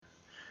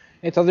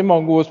Et av de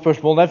mange gode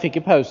spørsmålene jeg fikk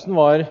i pausen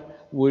var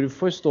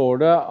hvorfor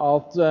står det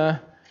at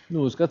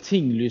noe skal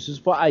tinglyses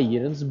på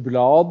eierens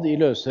blad i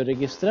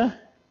løsøregisteret?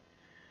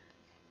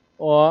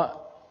 Og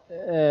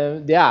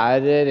det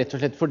er rett og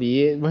slett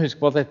fordi, du må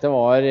huske på at dette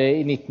var i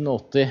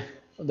 1980,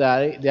 og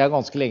det er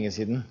ganske lenge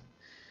siden.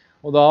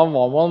 Og da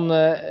var man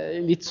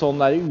litt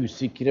sånn der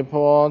usikre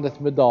på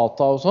dette med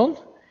data og sånn.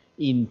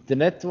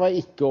 Internett var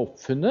ikke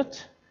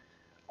oppfunnet.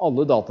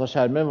 Alle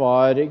dataskjermer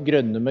var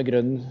grønne med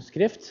grønn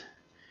skrift.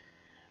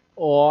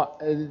 Og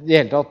i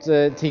hele tatt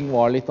ting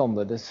var litt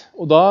annerledes.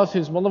 Og da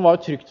synes man det var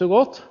trygt og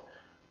godt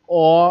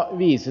å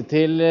vise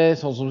til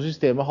sånn som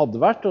systemet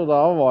hadde vært. Og da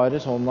var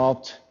det sånn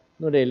at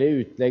når det gjelder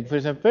utlegg for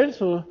eksempel,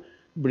 så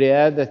ble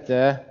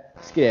dette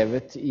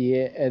skrevet i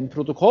en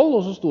protokoll,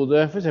 og så stod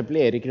det for eksempel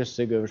Erik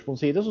Røsseg øverst på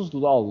en side, og så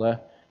stod det alle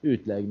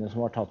utleggene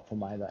som var tatt på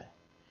meg der.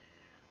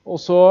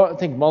 Og så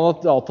tenker man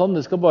at dataen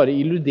det skal bare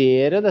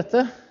illudere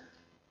dette.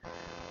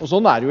 Og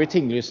sånn er det jo i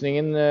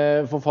tinglysningen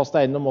for fast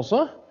eiendom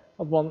også,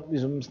 at man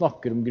liksom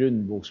snakker om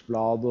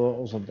grunnboksblad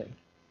og sånne ting.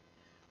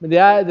 Men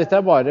dette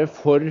er bare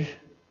for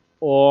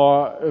å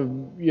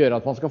gjøre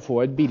at man skal få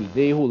et bilde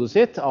i hodet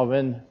sitt av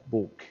en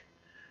bok.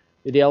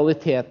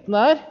 Realiteten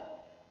er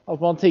at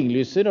man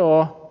tinglyser,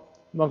 og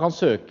man kan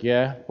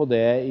søke på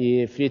det i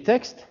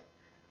fritekst,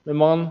 men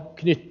man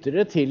knytter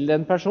det til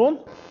en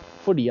person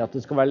fordi at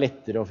det skal være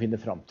lettere å finne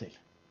fram til.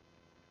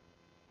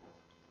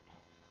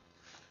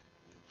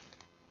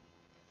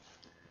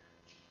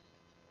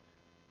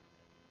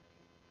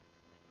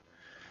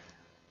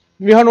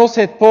 Vi har nå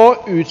sett på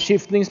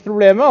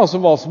utskiftningsproblemet, altså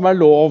hva som er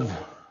lov.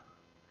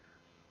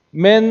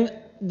 Men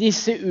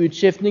disse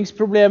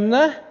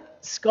utskiftningsproblemene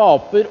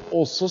skaper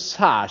også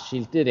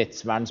særskilte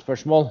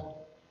rettsvernspørsmål.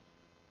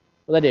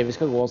 Og det er det vi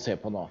skal gå og se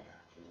på nå.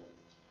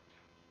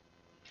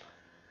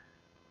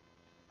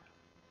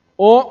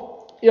 Og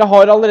jeg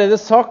har allerede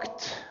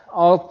sagt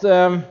at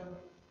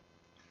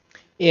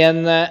en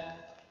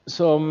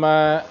som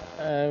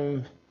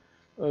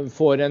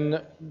får en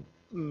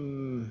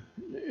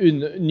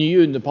ny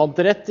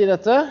underpanterett i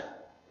dette,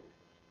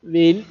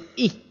 vil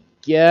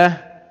ikke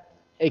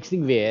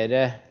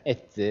ekstingvere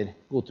etter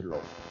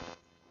godtroloven.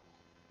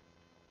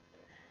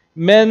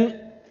 Men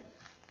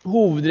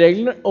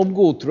hovedregelen om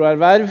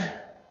godtroerverv,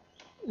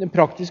 den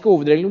praktiske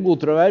hovedregelen om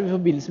godtroerverv i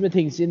forbindelse med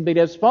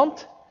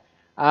tingsinnbegrepspant,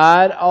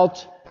 er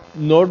at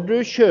når du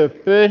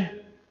kjøper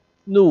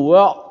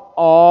noe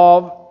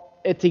av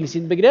et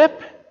tingsinnbegrep,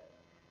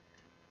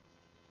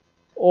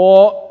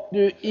 og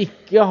du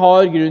ikke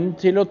har grunn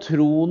til å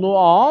tro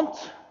noe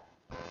annet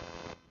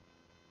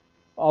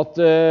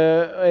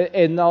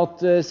enn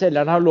at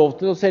selgeren har lov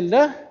til å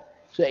selge,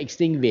 så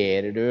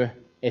ekstingverer du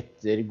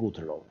etter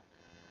godtroloven.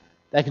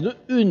 Det er ikke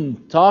noe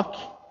unntak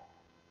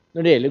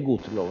når det gjelder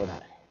godtroloven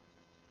her.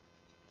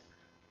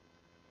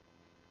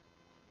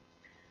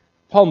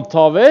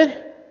 Panthaver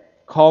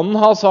kan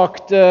ha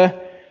sagt,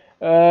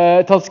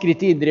 tatt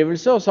skritt i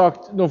inndrivelse og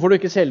sagt, nå får du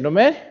ikke selge noe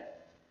mer.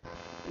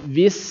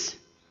 Hvis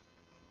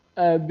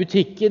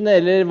butikken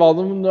eller hva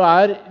det nå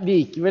er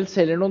likevel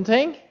selger noen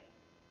ting,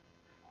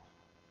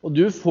 og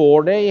du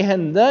får det i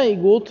hende i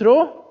god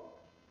tråd,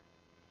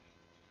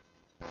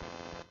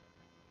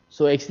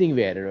 så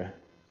ekstingverer du.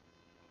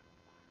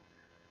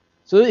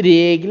 Så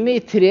reglene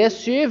i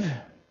 3.7,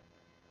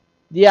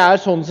 de er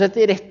sånn sett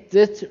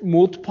rettet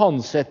mot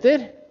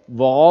pantsetter.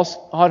 Hva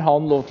har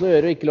han lov til å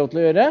gjøre og ikke lov til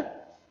å gjøre?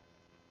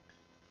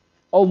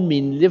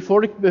 Alminnelige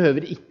folk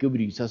behøver ikke å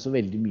bry seg så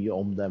veldig mye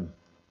om dem.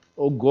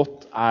 Og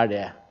godt er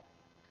det.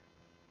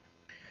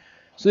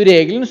 Så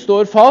regelen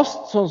står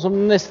fast, sånn som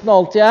den nesten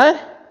alltid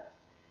er,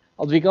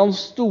 at vi kan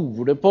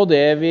stole på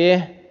det vi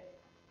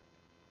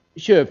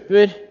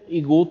kjøper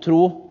i god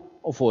tro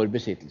og får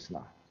besittelsen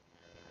av.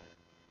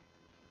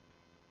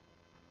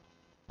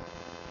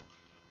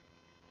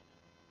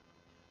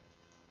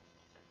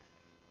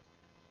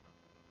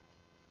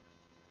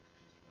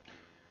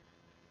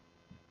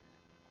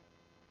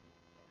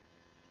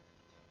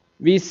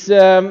 Hvis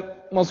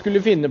man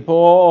skulle finne på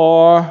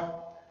å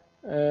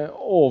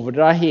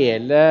overdra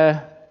hele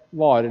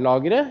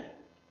varelageret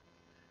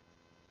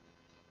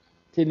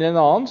til en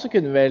annen, så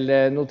kunne vel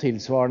noe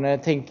tilsvarende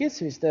tenkes,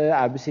 hvis det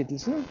er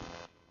besittelsen.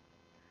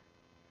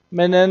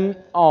 Men en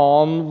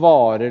annen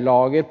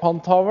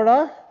varelagerpanthaver da,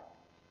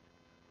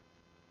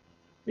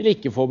 vil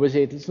ikke få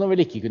besittelsen og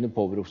vil ikke kunne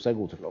påberope seg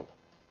godtrolov.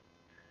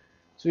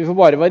 Så vi får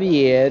bare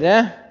variere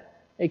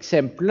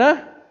eksemplene,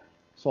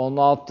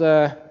 sånn at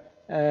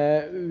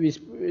vi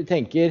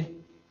tenker,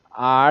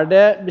 er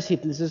det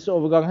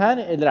besittelsesovergang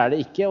her, eller er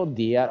det ikke? Og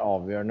det er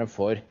avgjørende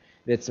for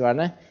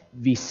rettsvernet,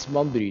 hvis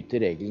man bryter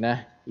reglene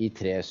i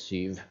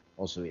 3.7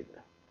 og så videre.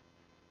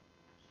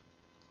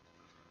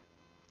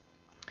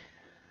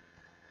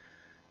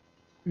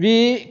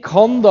 Vi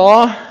kan da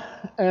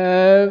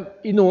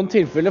i noen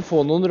tilfeller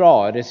få noen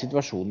rare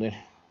situasjoner.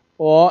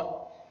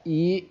 Og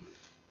i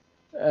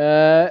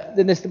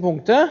det neste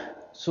punktet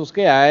så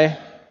skal jeg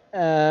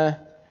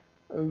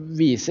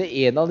vise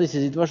en av disse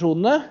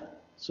situasjonene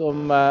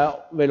som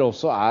vel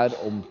også er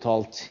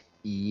omtalt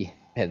i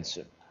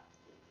pensum.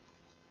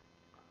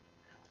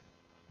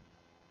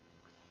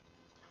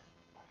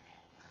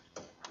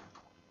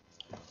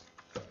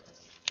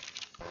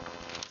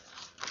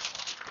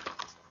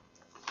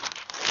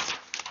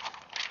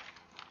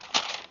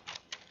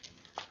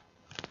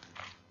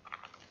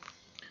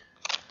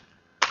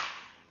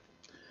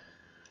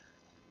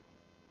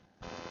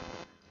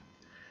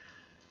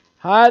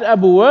 Her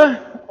boet,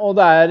 og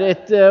det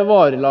et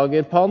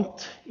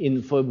varelagerpant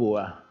innenfor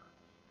boet.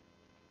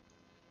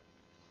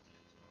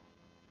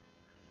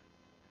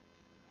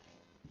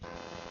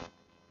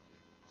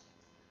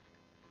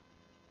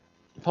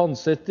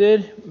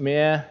 Pantsetter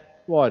med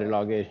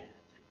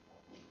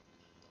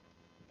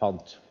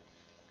varelagerpant.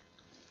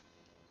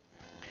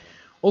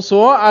 Og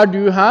så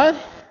du her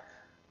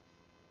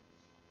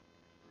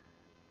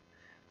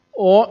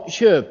og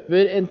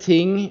kjøper en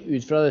ting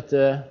ut fra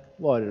dette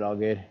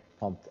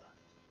varelagerpantet.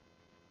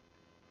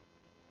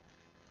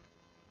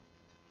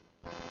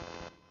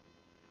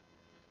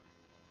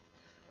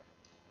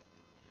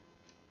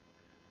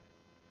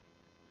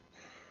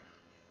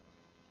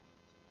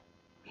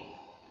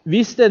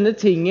 Hvis denne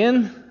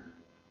tingen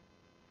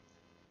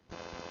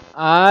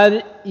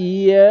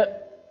i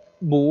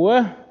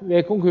boet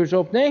ved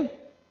konkursåpning,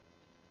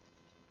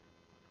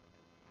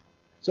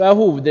 så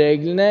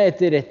hovedreglene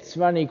etter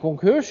rettsvern i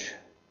konkurs,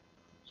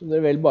 som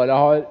dere vel bare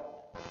har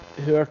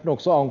hørt nok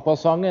så en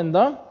passant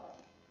enda.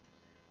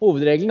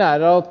 Hovedregelen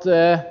at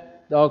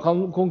da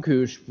kan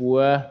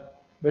konkursboet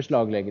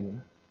beslaglegge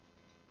den.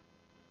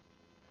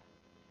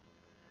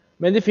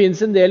 Men det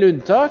finnes en del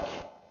unntak,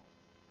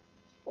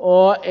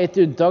 og et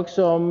unntak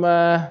som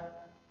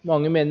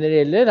mange mener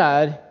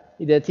gjelder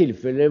i det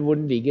tilfellet hvor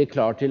den ligger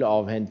klar til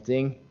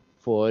avhenting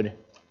for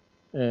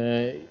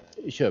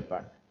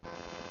kjøperen.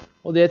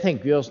 Og det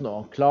tenker vi oss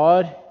nå.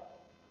 Klar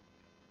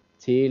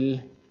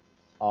til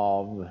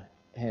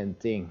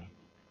avhenting.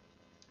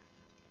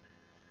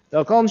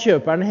 Da kan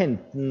kjøperen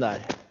hente den der.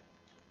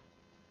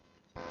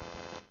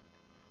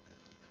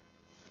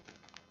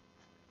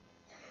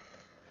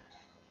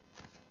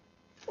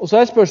 Og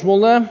så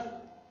spørsmålet: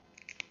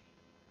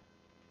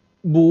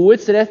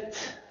 boets rett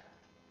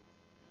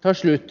tar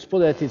slutt på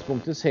det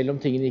tidspunktet, selv om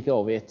tingen ikke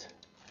overgitt.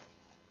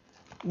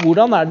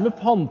 Hvordan det med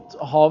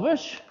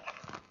panthavers?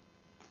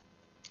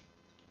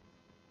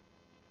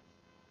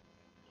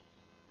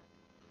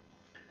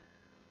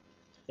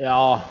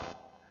 Ja,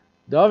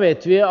 da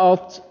vet vi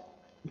at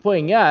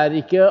poenget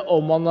ikke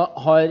om man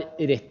har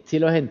rett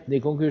til å hente den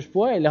i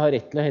konkursboet, eller har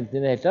rett til å hente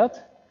den i det hele tatt.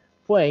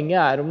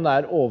 Poenget om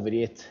den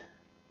overgitt.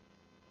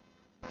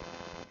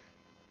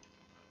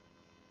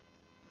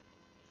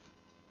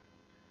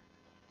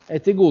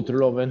 Etter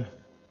godtroloven.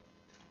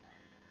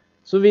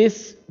 Så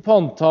hvis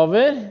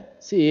panthaver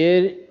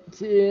sier,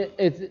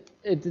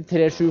 etter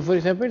 3.7 for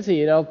eksempel,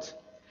 sier at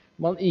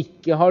man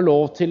ikke har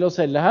lov til å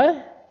selge her,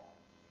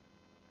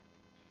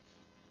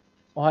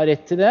 og har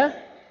rett til det,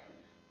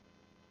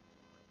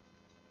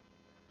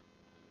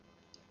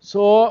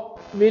 så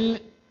vil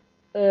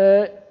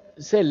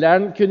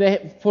selgeren kunne,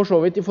 for så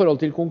vidt i forhold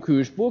til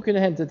konkursbo,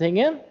 kunne hente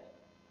tingen.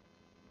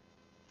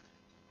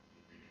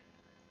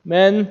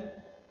 Men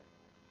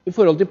i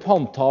forhold til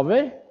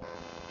panthaver,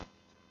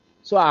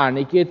 så den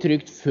ikke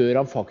trygt før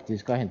han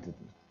faktisk har hentet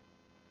den.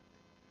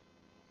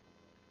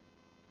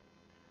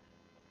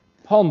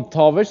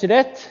 Panthavers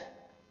rett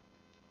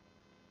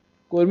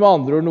går med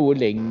andre ord noe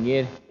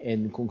lenger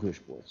enn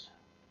konkursboets.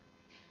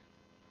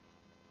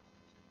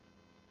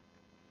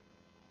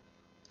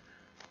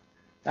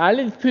 Det en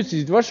litt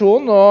pussig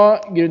situasjon,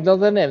 og grunnen til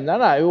at jeg nevner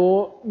den jo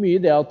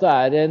mye det at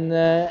det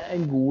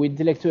en god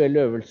intellektuell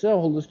øvelse å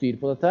holde styr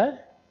på dette her.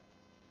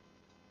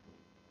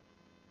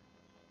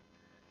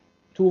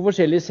 To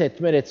forskjellige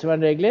sett med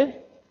rettsvernregler.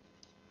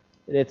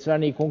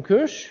 Rettsvern i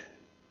konkurs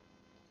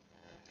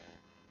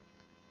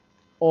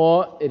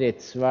og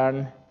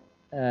rettsvern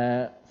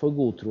for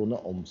godtroende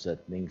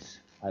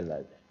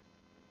omsetningsarbeider.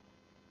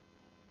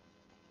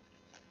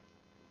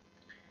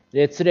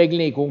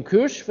 Rettsreglene i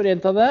konkurs, for å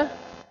gjenta det,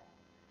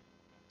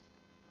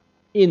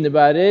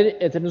 innebærer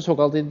etter den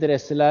såkalte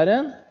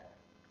interesselæren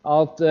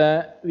at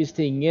hvis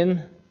tingen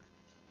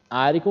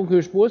i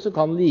konkursboet, så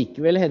kan den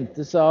likevel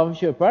hentes av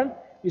kjøperen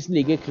hvis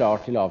den ligger klar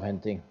til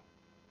avhenting.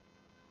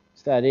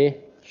 Hvis det i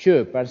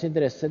kjøperens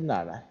interesse den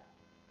der.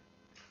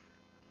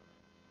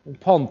 En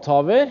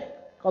panthaver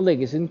kan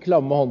legge sin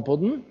klamme hånd på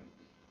den,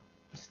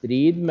 i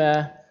strid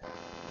med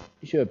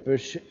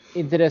kjøpers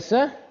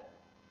interesse,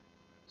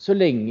 så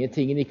lenge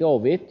tingen ikke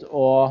overgitt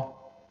og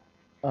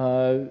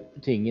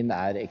tingen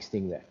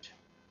ekstinguert.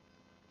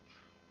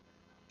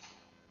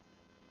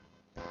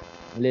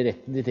 Eller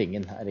retten til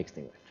tingen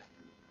ekstinguert.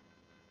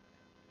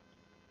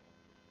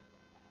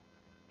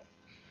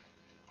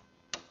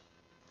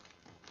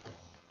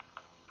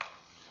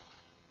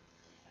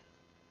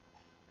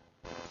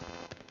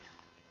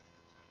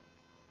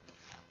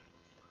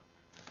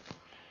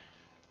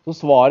 Så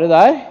svaret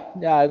der,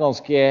 det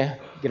ganske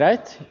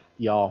greit.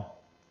 Ja.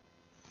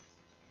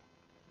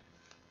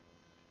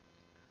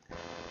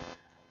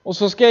 Og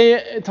så skal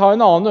jeg ta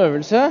en annen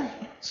øvelse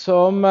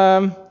som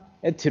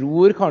jeg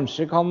tror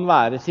kanskje kan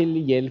være til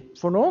hjelp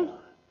for noen.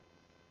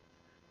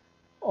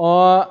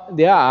 Og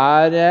det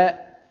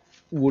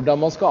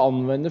hvordan man skal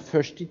anvende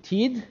først i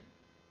tid,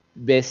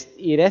 best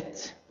i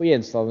rett på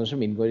gjenstander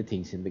som inngår i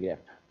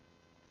tingsinnbegrep.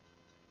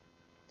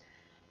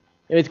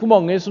 Jeg vet ikke hvor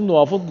mange som nå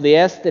har fått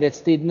lest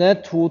Rettstidene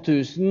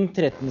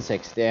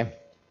 2013-60. Jeg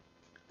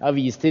har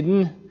vist til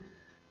den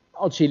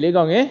atskillige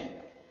ganger,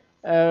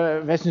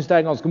 Jeg synes det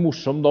en ganske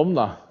morsom dom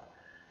da.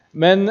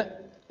 Men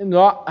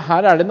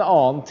her det en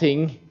annen ting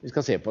vi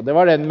skal se på. Det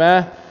var den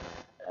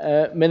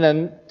med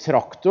den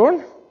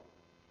traktoren,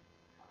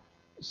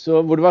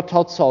 hvor det var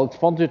tatt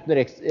salgspant uten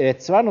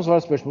rettsvern, og så var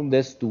det spørsmål om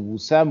det sto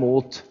seg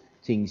mot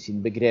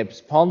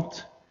tingsinnbegrepspant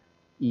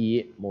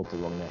i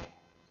motorvogner.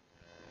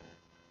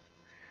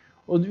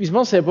 Og hvis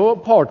man ser på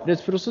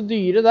partenes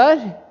prosedyre der,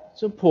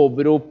 så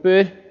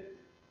påberoper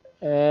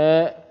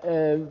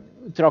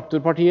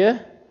traktorpartiet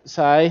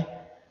seg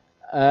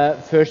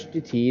først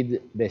i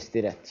tid, best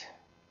i rett.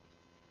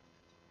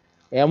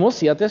 Jeg må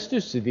si at jeg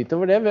stusset litt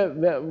over det.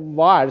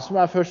 Hva det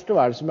som først, og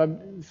hva det som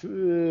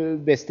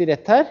best i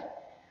rett her?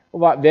 Og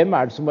hvem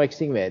det som må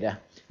ekstingvere?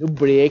 Nå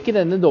ble ikke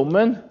denne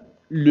dommen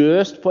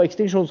løst på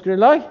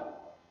ekstinksjonsgrunnlag.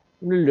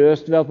 Den ble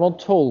løst ved at man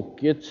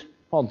tolket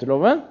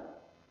panteloven.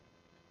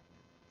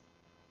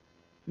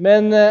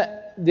 Men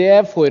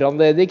det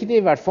foranleder ikke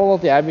i hvert fall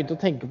at jeg begynte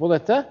å tenke på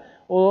dette,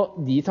 og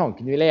de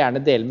tankene vil jeg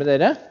gjerne dele med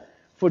dere,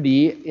 fordi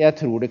jeg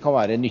tror det kan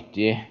være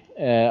nyttig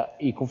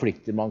i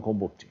konflikter man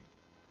kommer bort til.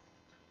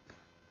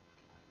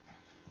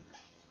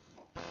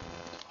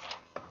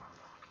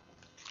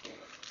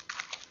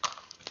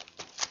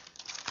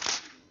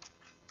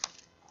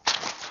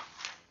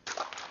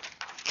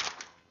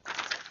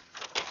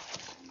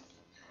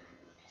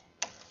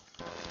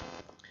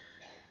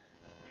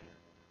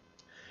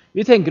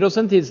 Vi tenker oss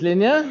en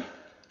tidslinje,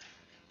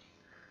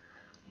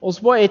 og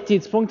på et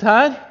tidspunkt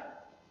her,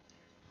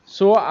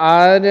 så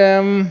det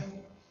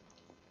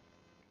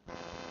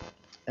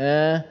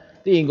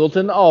inngått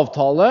en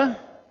avtale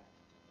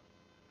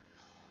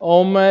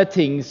om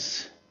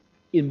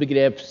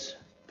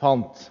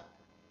tingsinnbegrepspant.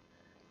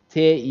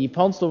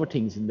 TI-pant står for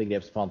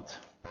tingsinnbegrepspant.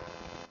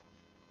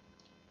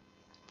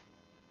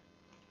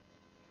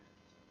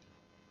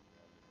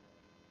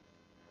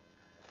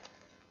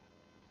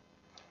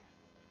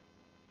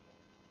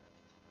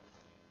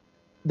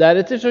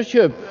 Deretter så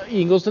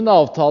inngås en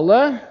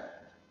avtale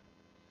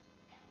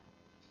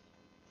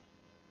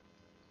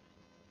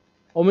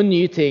om en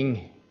ny ting.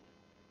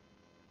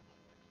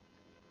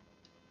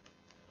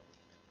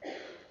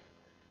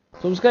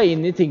 Som skal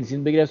inn i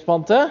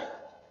tingsinnbegrepspantet.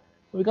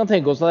 Og vi kan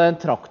tenke oss at det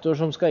en traktor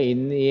som skal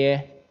inn i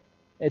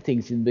et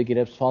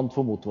tingsinnbegrepspant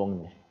for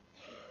motorvogner.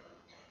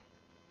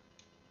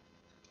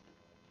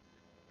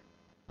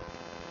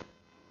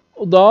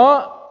 Og da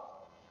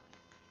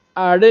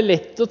det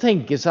lett å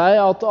tenke seg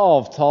at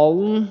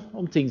avtalen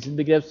om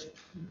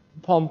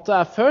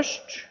tingsinnbegrepspantet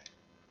først,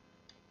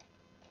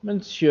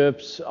 mens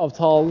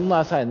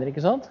kjøpsavtalen senere,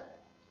 ikke sant?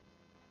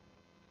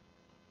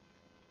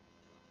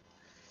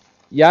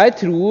 Jeg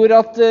tror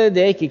at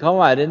det ikke kan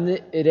være en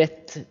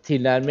rett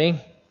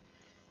tilnærming.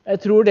 Jeg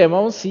tror det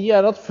man må si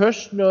at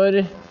først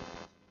når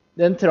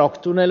den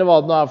traktoren eller hva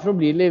det nå for å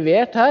bli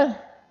levert her,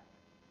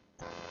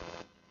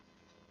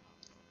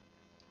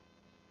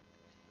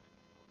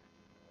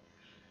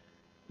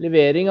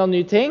 levering av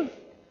ny ting,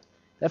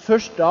 det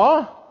først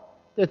da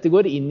dette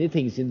går inn i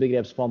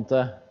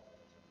tingsinnbegrepspantet.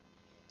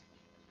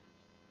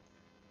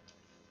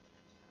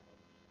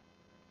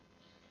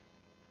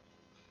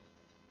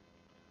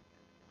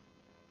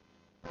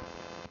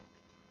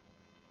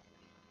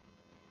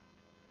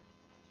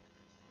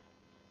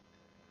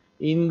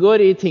 Inngår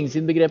i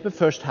tingsinnbegrepet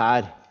først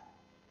her.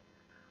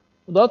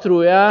 Og da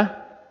tror jeg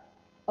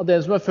at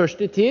den som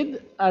først i tid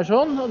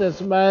sånn, og den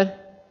som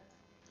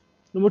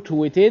nummer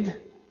 2 i tid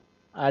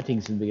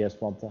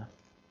tingsinnbegrepspantet.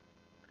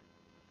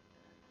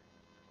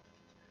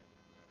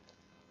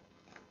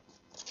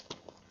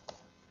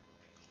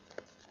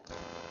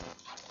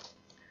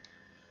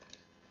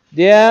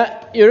 Det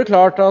gjør det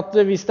klart at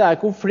hvis det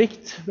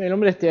konflikt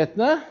mellom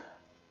rettighetene,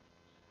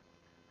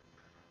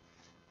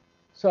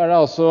 så det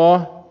altså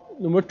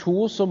nummer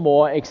 2 som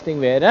må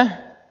ekstingvere.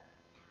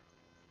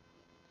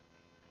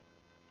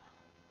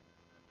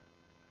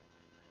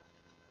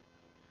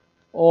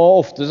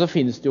 Og ofte så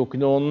finnes det jo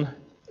ikke noen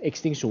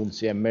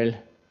ekstinksjonshjemmel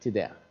til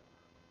det.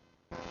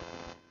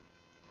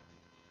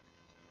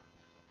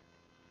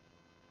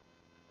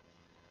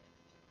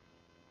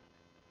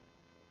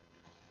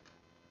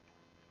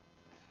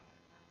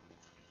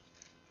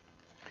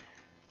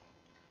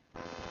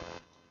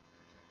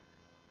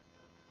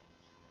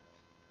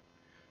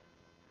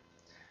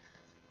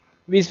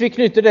 Hvis vi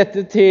knytter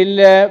dette til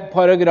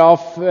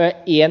paragraf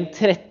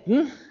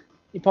 1.13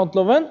 i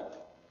pantloven,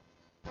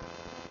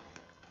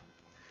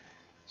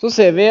 så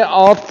ser vi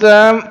at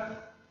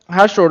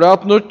her står det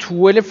at når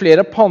 2 eller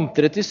flere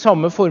pantere til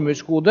samme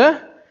formuesgode,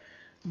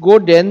 går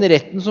den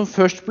retten som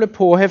først ble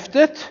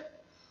påheftet,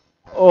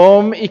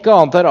 om ikke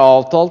annet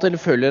avtalt eller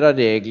følger av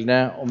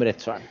reglene om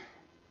rettsvern.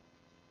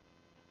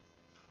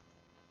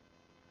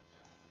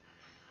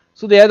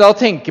 Så det jeg da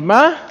tenker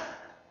meg,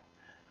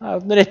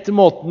 at den rette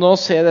måten å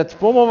se dette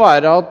på må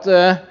være at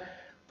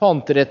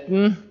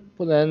panteretten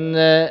på den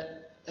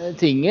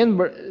tingen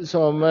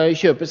som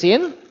kjøpes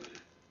inn,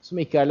 som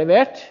ikke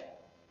levert,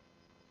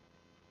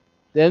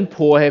 den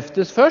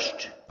påheftes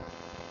først,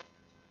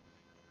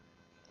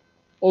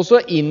 og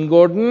så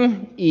inngår den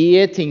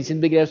i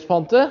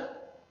tingsinnbegrepspantet,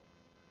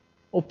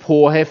 og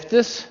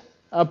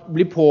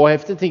blir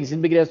påheftet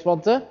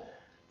tingsinnbegrepspante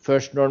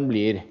først når den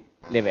blir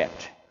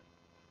levert.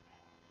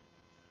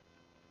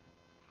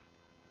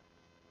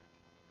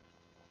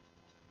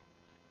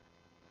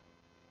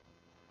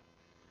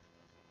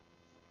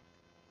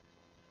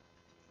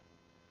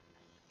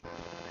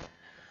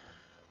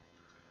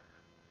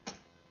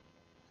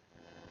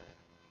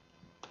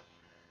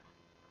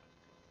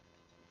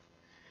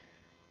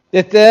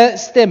 Dette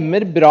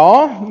stemmer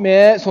bra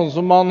med sånn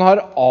som man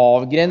har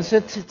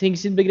avgrenset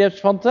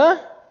tingsinnbegrepspante.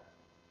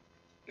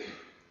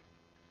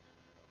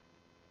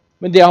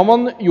 Men det har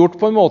man gjort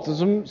på en måte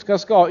som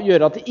skal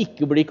gjøre at det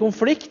ikke blir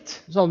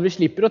konflikt, sånn at vi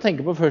slipper å tenke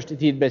på først i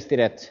tid, best i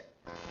rett.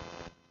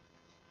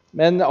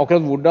 Men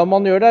akkurat hvordan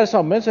man gjør det er det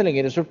samme, så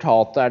lenge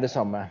resultatet er det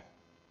samme.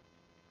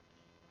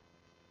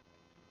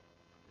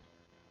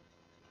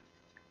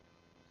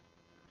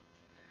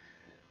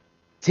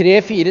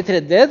 Tre-fire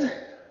tredjeledd,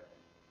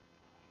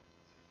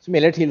 som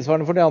gjelder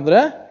tilsvarende for de andre.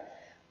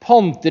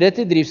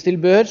 Panterett i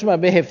driftstilbehør som er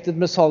beheftet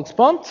med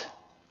salgspant.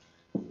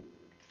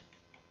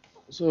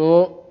 Så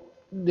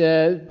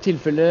det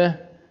tilfellet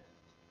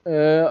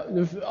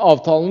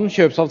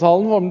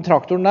kjøpsavtalen om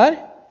traktoren der,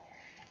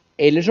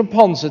 eller som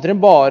pantsetteren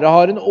bare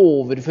har en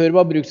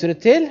overførbar bruksrett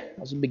til,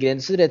 altså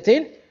begrenset rett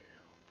til,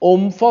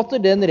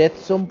 omfatter den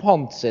rett som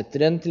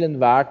pantsetteren til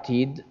enhver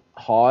tid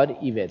har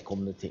i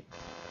vedkommende ting.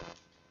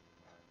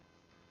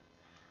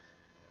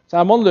 Så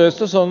har man løst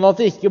det sånn at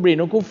det ikke blir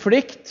noen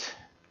konflikt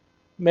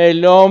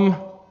mellom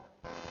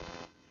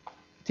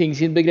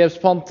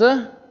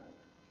tingsinnbegrepspante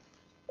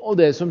og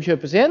det som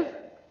kjøpes inn.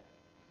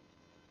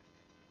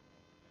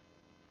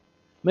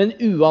 Men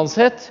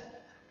uansett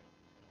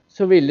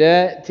så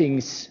ville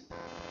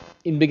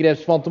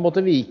tingsinnbegrepspante måtte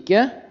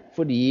vike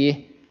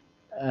fordi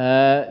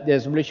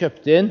det som ble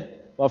kjøpt inn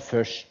var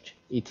først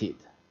i tid.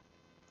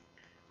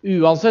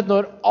 Uansett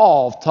når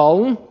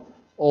avtalen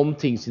om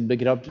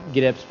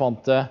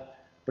tingsinnbegrepspante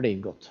ble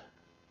inngått.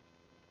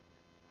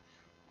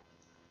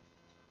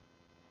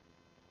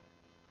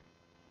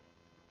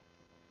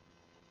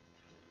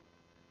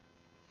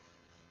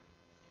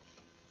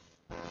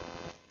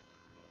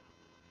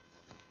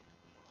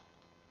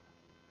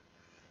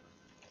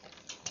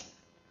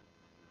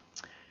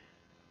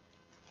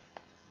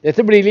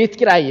 Dette blir litt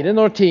greiere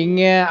når ting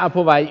er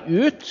på vei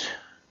ut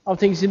av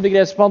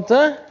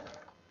tingsinnbegrepspante.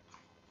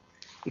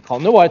 Vi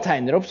kan jo bare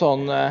tegne opp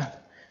sånn,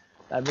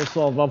 sånn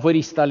at man får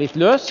rista litt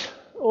løs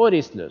og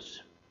rist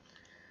løs.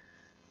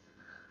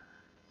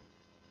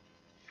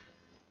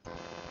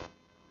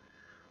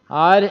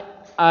 Her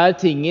er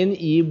tingen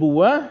i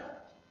boet.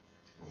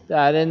 Det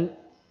er en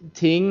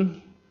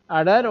ting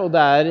er der, og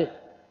det er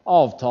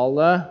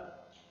avtale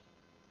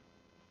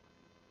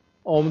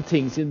om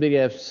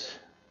tingsinnbegrepspante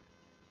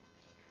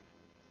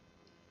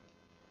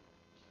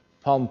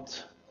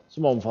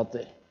som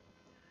omfatter.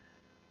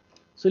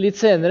 Så litt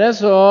senere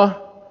så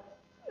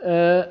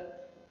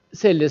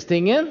selges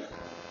tingen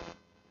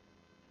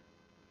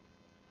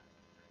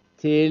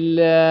til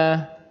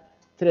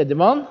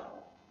tredjemann.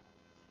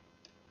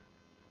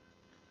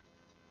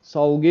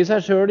 Salget i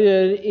seg selv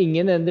gjør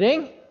ingen endring.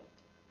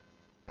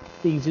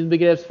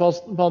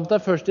 Tingsinnbegrepspante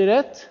er først i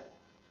rett.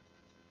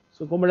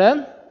 Så kommer den.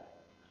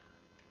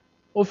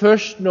 Og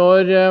først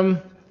når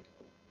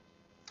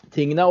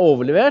tingene er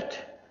overlevert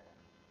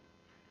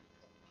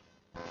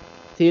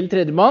til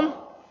tredjemann,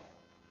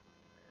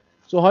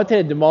 så har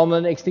tredjemann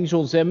en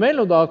ekstinksjonshjemmel,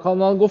 og da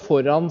kan han gå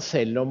foran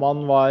selv om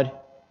han var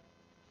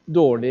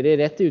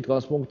dårligere rett i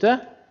utgangspunktet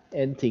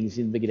enn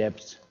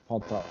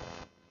tingsinnbegrepspante.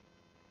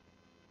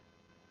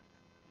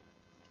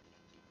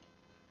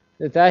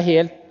 Dette er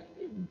helt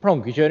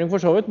plankekjøring for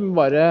så vidt, men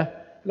bare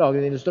lage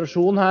en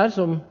illustrasjon her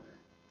som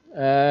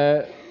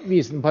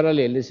viser den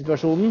parallelle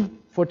situasjonen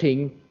for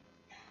ting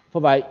på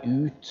vei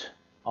ut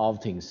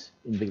av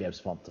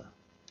tingsinnbegrepspante.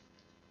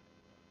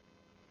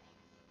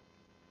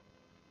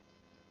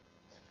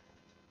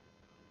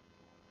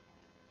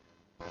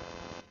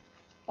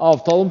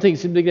 Avtale om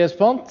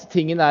tingsinnbegrepspant.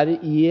 Tingen er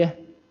i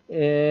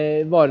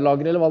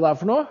varelager eller hva det er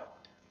for noe.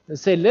 Den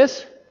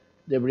selges.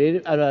 Det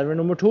blir erverver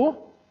nummer 2.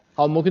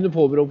 Han må kunne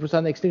påberope seg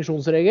en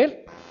ekstinksjonsregel,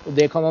 og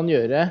det kan han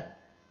gjøre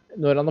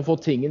når han har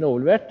fått tingen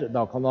overlevert.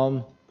 Da kan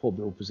han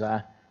påberope seg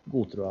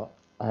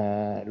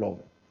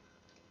godtrå-loven.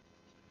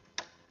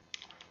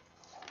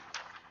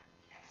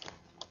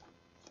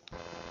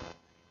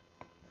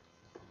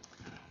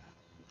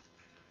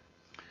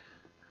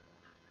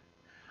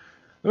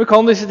 Når vi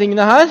kan disse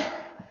tingene her,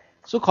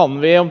 så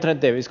kan vi omtrent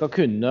det vi skal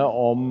kunne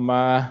om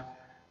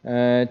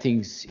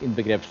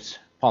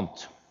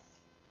tingsinnbegrepspant.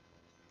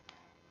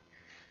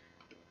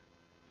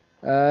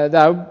 Det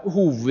er jo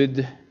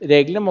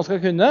hovedreglene man skal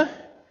kunne.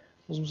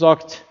 Og som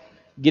sagt,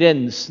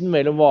 grensen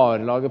mellom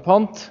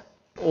varelagerpant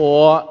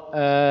og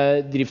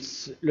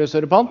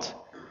driftsløsørepant,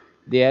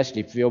 det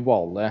slipper vi å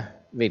bale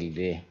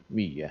veldig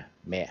mye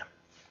med.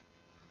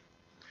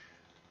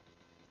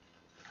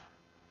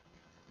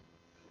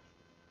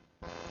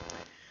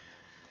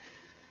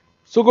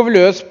 Så går vi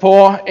løs på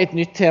et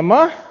nytt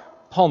tema,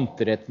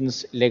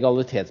 panterettens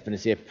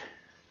legalitetsprinsipp.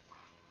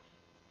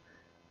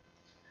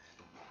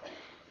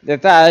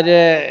 Dette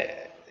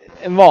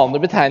en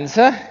vanlig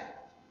betegnelse.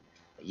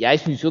 Jeg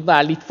synes jo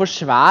den litt for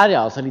svær,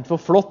 ja, altså litt for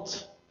flott.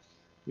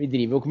 Vi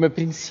driver jo ikke med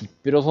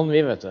prinsipper og sånn,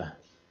 vi vet du.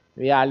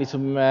 Vi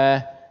liksom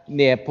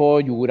ned på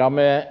jorda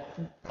med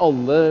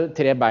alle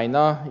 3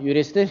 beina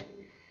jurister.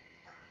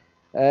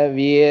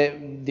 Vi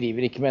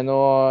driver ikke med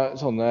noe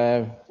sånne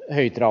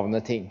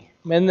høytravende ting.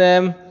 Men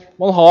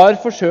man har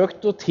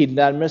forsøkt å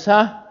tilnærme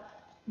seg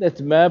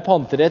dette med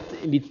panterett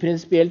litt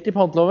prinsipielt i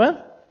panteloven.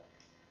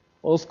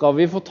 Og skal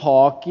vi få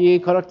tak i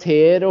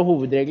karakter og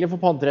hovedregler for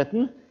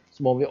panteretten,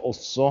 så må vi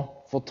også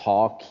få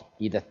tak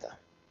i dette.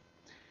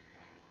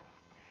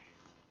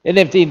 Jeg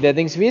nevnte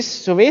innledningsvis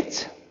så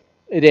vidt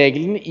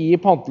regelen i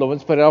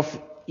pantelovens paragraf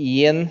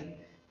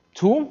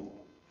 1.2.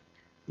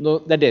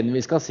 Det den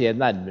vi skal se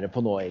nærmere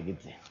på nå,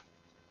 egentlig.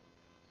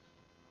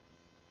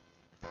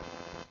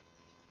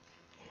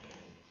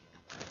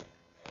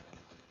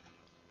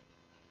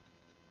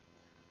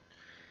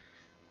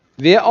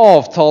 Ved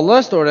avtale,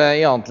 står det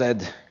i annet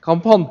ledd, kan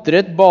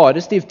panterett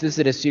bare stiftes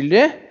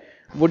rettsgyldig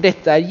hvor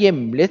dette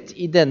hjemlet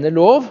i denne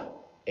lov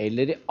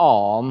eller i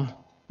annen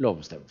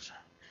lovbestemmelse.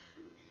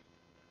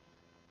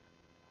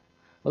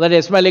 Og det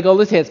det som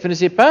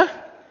legalitetsprinsippet.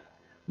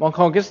 Man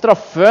kan ikke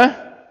straffe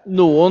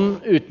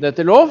noen uten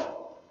etter lov,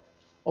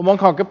 og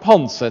man kan ikke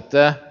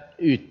pansette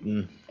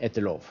uten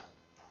etter lov.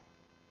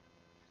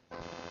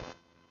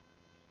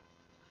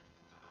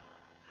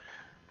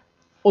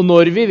 Og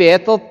når vi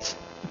vet at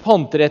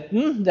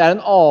panteretten det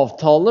en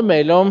avtale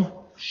mellom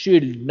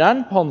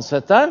skyldneren,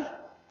 pansetteren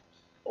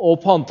og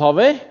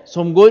panthaver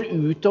som går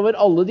utover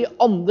alle de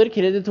andre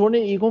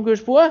kreditorene i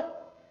konkursboet,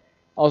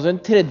 altså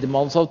en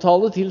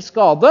tredjemannsavtale til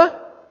skade,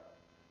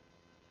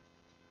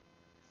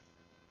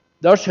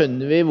 da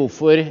skjønner vi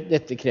hvorfor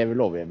dette krever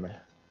lovhjemmel.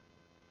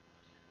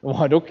 Det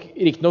var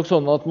riktig nok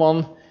sånn at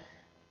man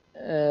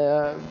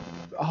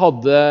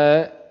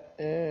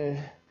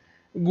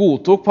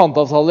godtok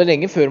panteavtaler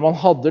lenge før man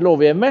hadde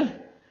lovhjemmel,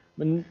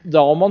 men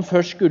da man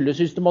først skulle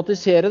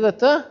systematisere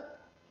dette,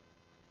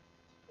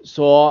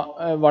 så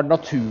var det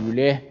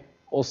naturlig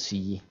å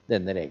si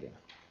denne regelen.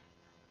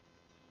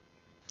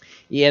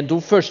 I 1.2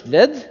 første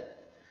ledd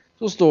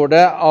så står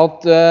det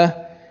at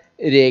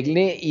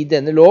reglene i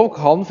denne lov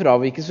kan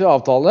fravikes ved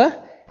avtale,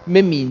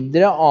 med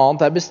mindre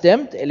annet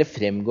bestemt eller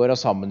fremgår av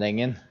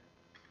sammenhengen.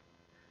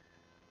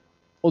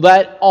 Og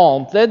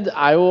annet ledd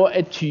jo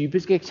et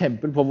typisk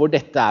eksempel på hvor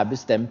dette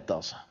bestemt,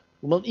 altså.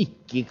 Hvor man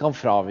ikke kan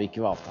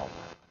fravike ved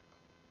avtale.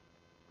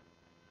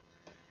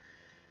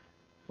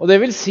 Og det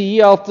vil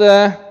si at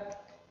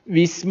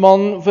hvis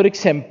man for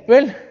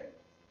eksempel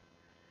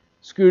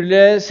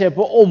skulle se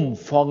på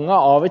omfanget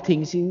av et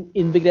tings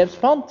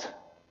innbegrepspant,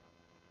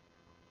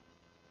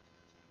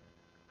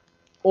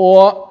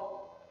 og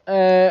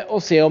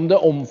se om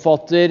det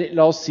omfatter,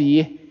 la oss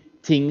si,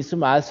 ting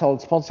som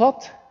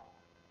salgspantsatt,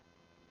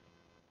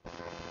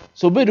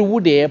 så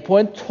beror det på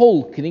en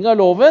tolkning av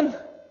loven.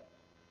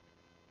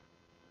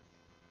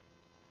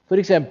 For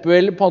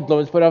eksempel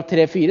pantelovens paragraf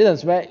 3.4, den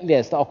som jeg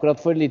leste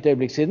akkurat for et lite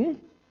øyeblikk siden.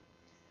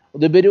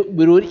 Og det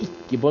beror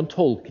ikke på en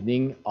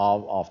tolkning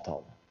av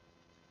avtalen.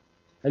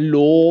 Det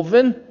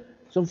loven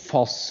som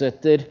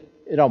fastsetter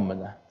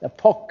rammene. Det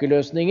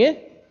pakkeløsninger.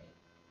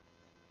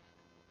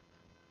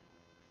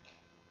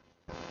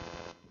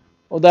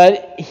 Og det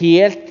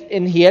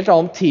en helt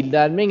annen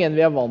tilnærming enn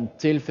vi vant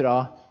til fra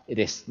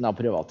resten av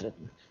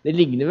privatretten. Det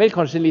ligner vel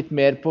kanskje litt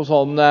mer på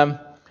sånne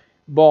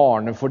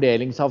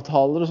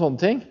barnefordelingsavtaler og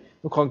sånne ting.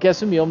 Nå kan ikke jeg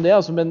så mye om det,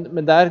 altså,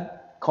 men der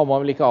kan man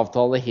vel ikke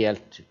avtale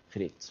helt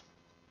fritt.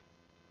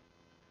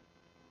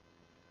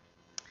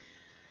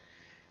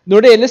 Når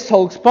det gjelder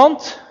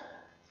salgspant,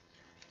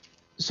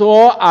 så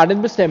det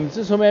en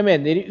bestemmelse som jeg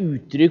mener gir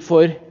uttrykk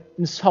for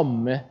den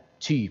samme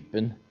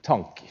typen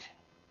tanker.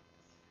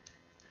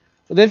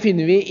 Og den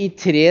finner vi i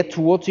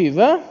 3.22.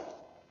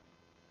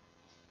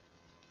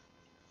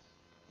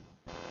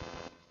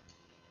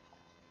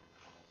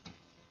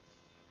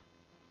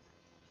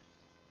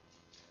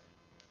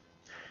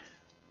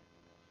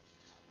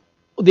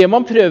 Og det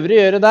man prøver å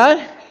gjøre der,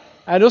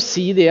 å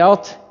si det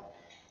at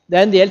det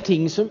en del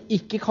ting som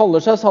ikke kaller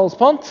seg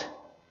salgspant,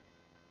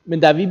 men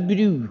der vi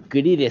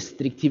bruker de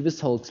restriktive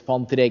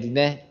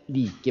salgspantreglene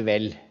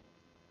likevel.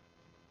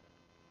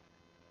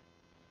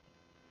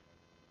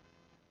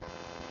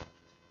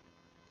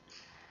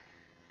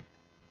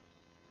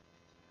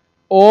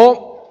 Og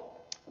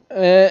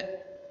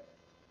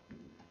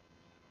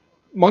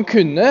man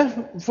kunne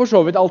for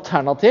så vidt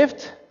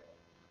alternativt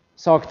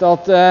sagt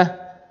at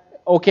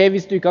ok,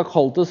 hvis du ikke har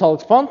kalt det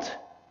salgspant,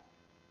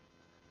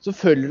 så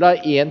følger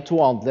det 1-2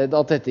 annet ledd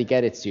at dette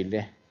ikke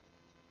rettsgyldig.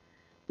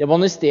 Det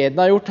man i stedet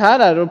har gjort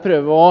her å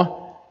prøve å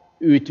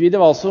utvide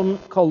hva som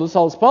kalles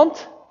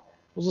salgspant,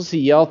 og så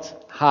si at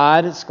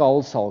her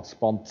skal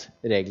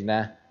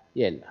salgspantreglene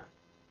gjelde.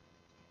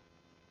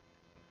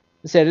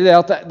 Ser dere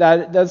at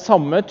det den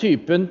samme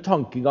typen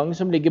tankegang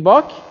som ligger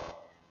bak?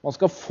 Man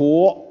skal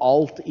få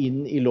alt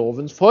inn i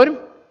lovens form.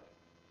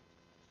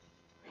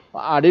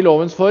 Og det i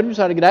lovens form,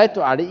 så det greit,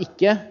 og det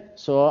ikke,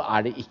 så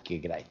det ikke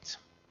greit.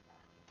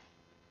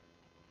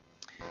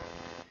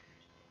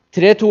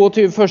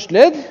 322 første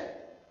ledd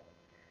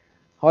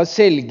har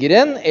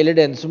selgeren eller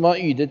den som har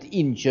ytet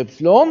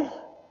innkjøpslån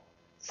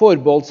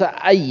forbeholdt seg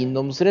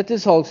eiendomsrett til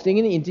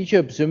salgsningen inntil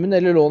kjøpesummen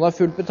eller lånet er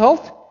fullt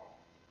betalt,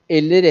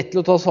 eller rett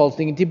til å ta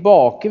salgsningen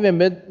tilbake ved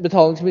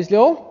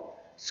betalingsmislighold,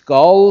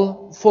 skal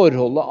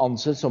forholdet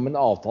anses som en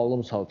avtale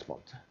om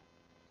salgspant.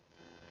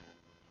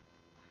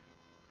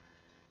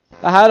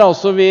 Det er her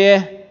altså vi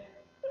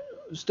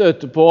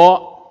støter på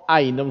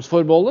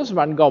eiendomsforbeholdet,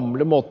 som er den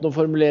gamle måten å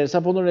formulere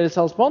seg på når det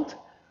gjelder salgspant,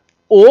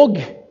 og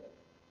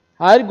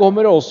her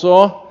kommer også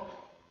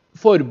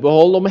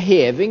forbehold om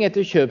heving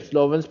etter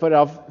kjøpslovens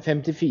paragraf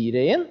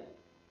 54 inn.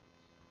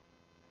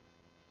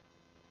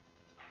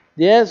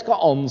 Det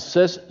skal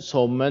anses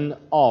som en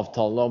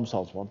avtale om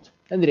salgspant,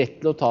 en rett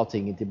til å ta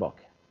tingene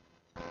tilbake.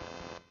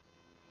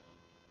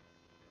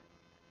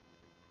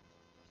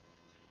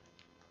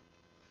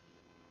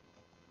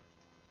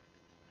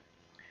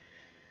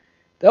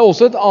 Det er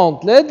også et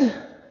annet ledd.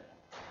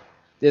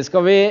 Det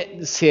skal vi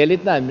se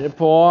litt nærmere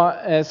på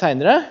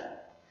senere,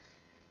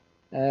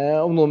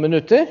 om noen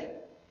minutter.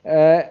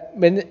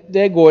 Men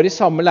det går i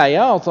samme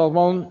leia, altså at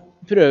man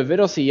prøver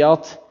å si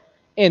at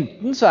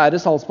enten så er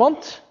det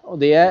salgspant, og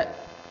det er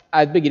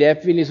et begrep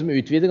vi liksom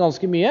utvider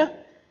ganske mye,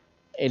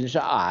 eller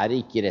så er det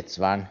ikke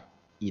rettsvern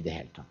i det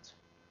hele tatt.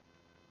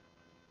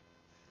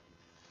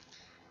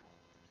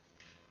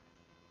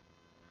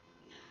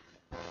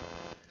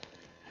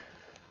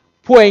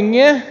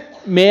 Poenget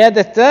med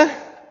dette,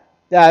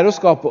 det er å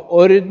skape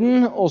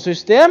orden og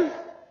system.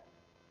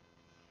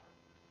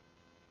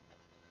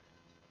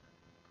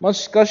 Man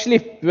skal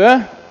slippe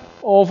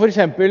å for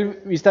eksempel,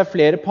 hvis det er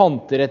flere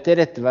panteretter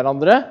etter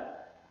hverandre,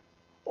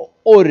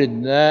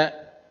 ordne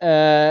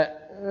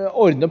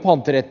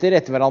panteretter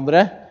etter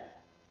hverandre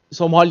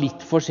som har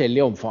litt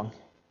forskjellig omfang.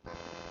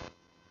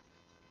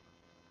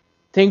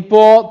 Tenk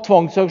på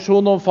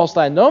tvangsaksjon om fast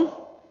eiendom.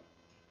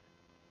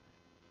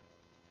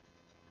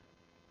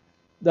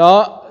 Da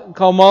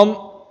kan man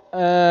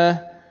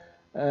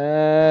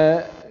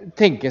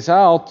tenke seg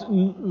at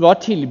det var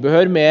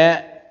tilbehør med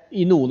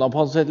i noen av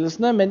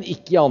pantsettelsene, men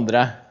ikke i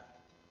andre.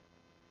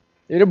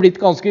 Det ville blitt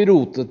ganske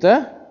rotete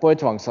på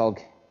et tvangssalg.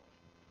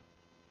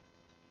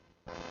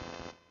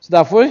 Så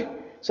derfor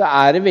så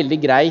er det veldig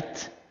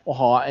greit å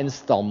ha en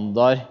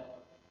standard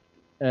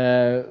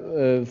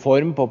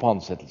form på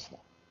pantsettelsene.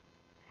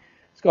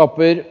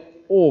 Skaper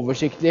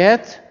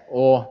oversiktlighet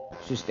og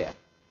system.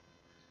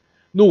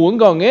 Noen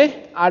ganger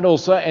er det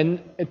også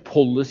et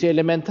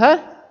policy-element her.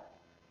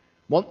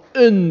 Man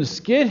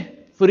ønsker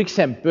for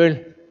eksempel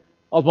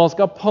at man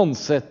skal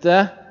pantsette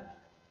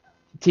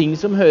ting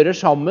som hører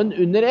sammen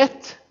under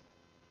ett.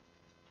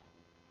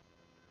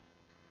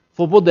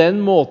 For på den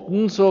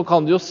måten så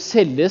kan det jo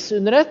selges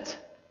under ett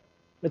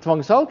med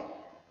tvangssalg,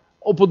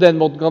 og på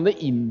den måten kan det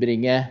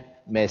innbringe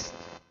mest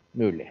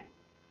mulig.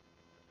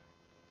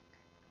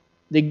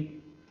 Det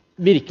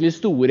virkelig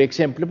store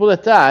eksemplet på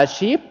dette er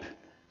skip,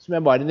 som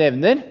jeg bare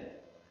nevner.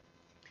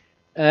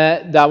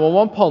 Der må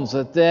man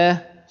pantsette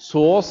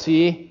så å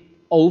si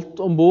alt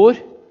ombord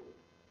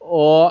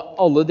og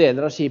alle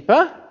deler av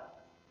skipet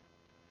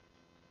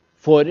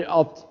for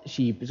at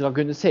skipet skal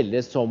kunne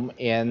selges som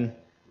en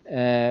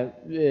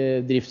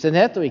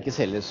driftsenhet og ikke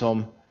selges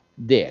som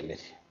deler.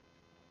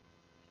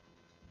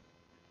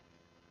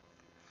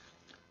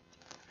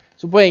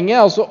 Så poenget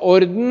er altså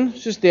orden,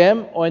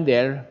 system og en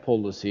del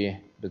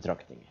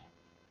policy-betraktninger.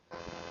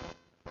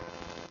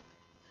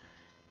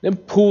 Den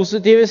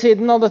positive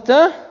siden av dette,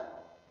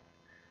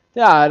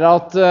 det er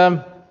at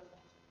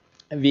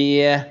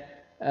vi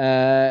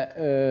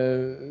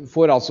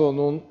får altså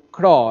noen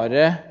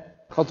klare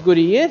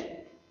kategorier,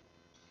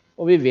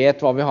 og vi vet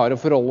hva vi har å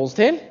forholde oss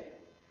til.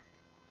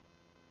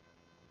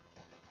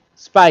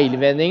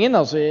 Speilvendingen,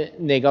 altså i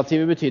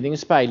negative betydning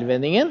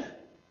speilvendingen,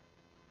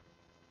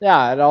 det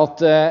er at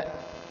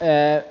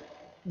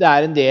det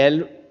er en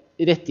del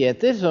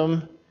rettigheter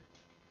som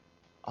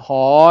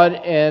har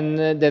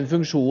den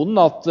funksjonen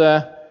at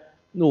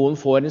noen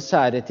får en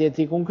særrettighet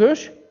i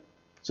konkurs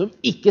som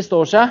ikke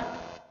står seg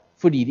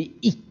fordi de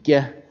ikke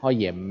har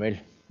hjemmel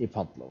i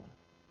panteloven.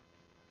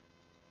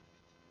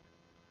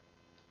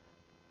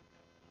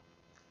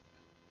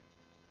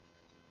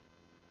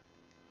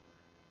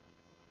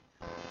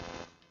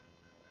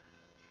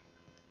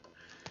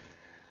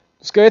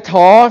 Skal jeg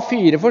ta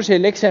 4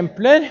 forskjellige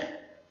eksempler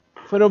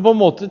for å på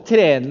en måte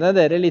trene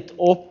dere litt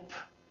opp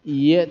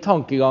i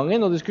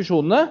tankegangen og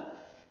diskusjonene,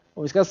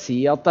 og vi skal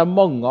si at det er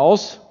mange av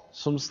oss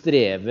som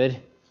strever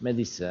med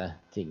disse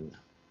tingene.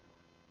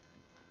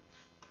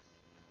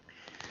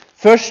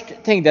 Først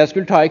tenkte jeg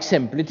skulle ta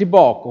eksempelet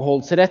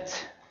tilbakeholdsrett.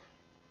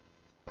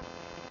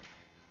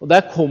 Og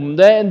der kom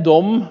det en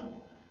dom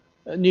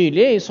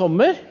nylig i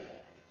sommer,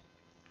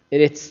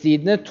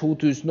 rettstidene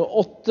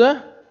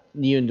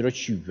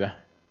 2008-920.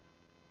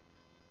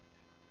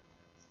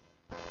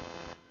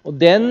 Og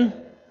den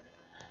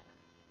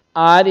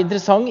er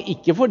interessant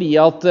ikke fordi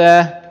at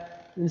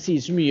den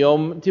sier så mye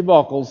om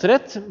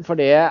tilbakeholdsrett, for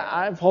det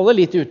faller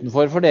litt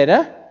utenfor for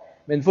dere,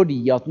 men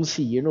fordi at den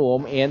sier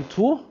noe om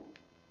 1-2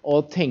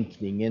 og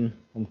tenkningen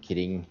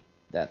omkring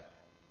den.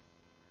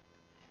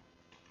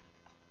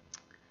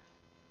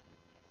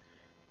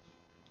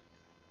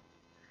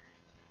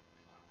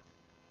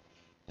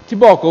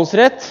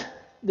 Tilbakeholdsrett,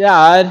 det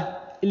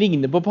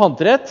ligner på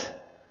panterett,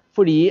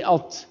 fordi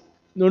at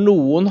når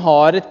noen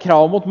har et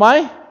krav mot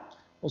meg,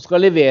 og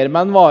skal levere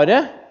meg en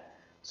vare,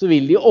 så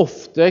vil de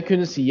ofte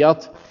kunne si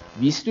at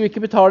hvis du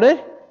ikke betaler,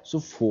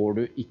 så får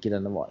du ikke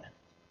denne varen.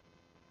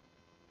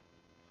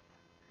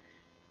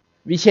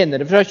 Vi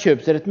kjenner det fra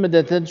kjøpsretten med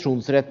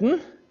detensjonsretten,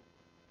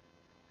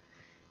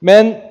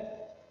 men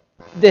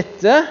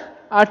dette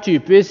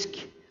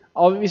typisk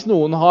av hvis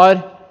noen har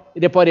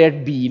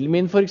reparert bilen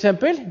min for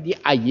eksempel. De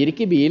eier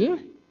ikke bilen,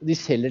 de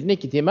selger den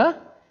ikke til meg,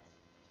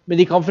 men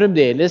de kan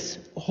fremdeles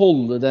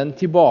holde den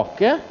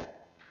tilbake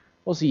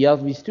og si at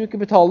hvis du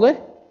ikke betaler,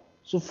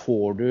 så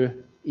får du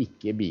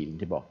ikke bilen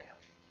tilbake.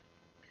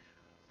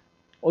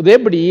 Og det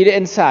blir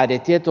en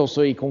særrettighet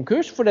også i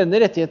konkurs, for denne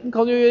rettigheten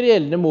kan jo gjøre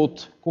gjeldende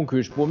mot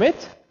konkursboet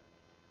mitt.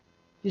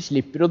 De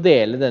slipper å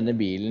dele denne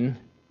bilen,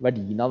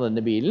 verdien av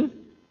denne bilen,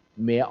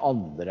 med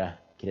andre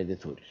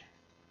kreditorer.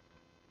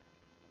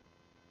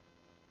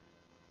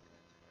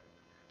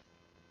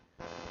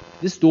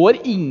 Det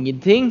står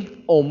ingenting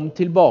om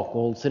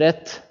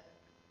tilbakeholdsrett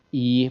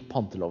i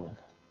panteloven.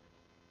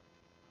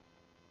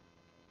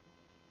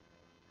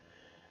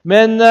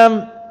 Men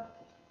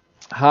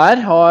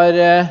her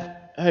har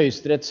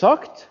Høyesterett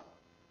sagt,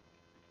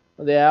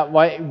 og det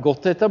var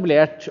godt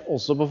etablert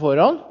også på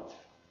forhånd,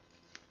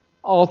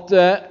 at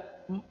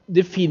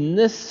det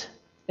finnes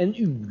en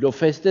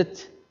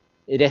ulovfestet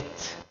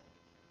rett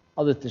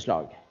av dette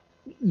slag.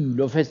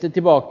 Ulovfestet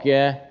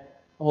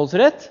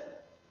tilbakeholdsrett.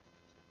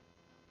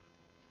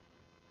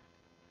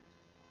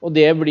 Og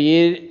det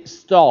blir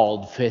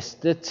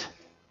stadfestet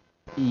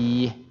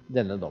i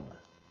denne dommen.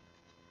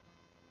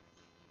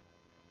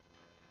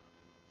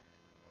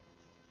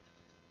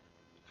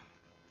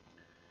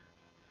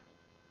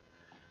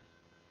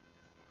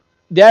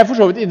 Det for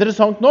så vidt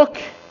interessant nok.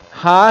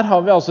 Her har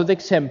vi altså et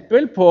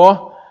eksempel på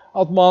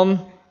at man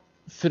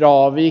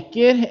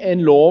fraviker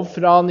en lov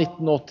fra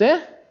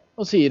 1980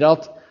 og sier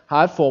at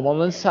her får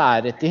man en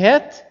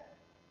særrettighet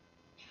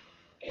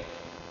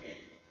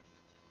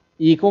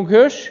i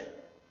konkurs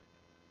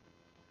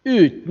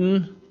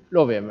uten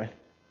lovhjemmel.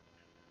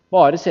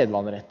 Bare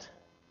sedvanerett.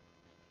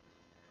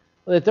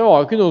 Og dette var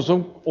jo ikke noe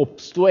som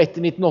oppstod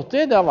etter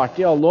 1980, det har vært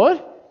i alle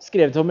år,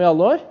 skrevet om i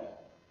alle år.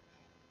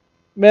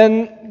 Men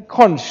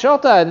kanskje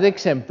at det et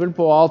eksempel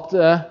på at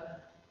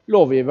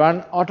lovgiveren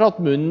har tatt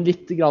munnen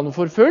litt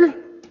for full,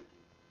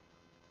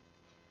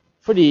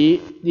 fordi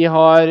de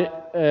har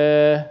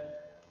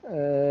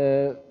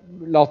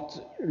latt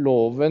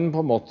loven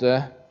på en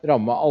måte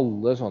ramme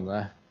alle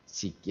sånne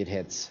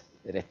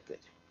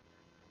sikkerhetsretter.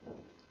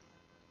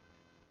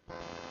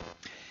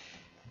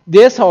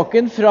 Det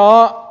saken fra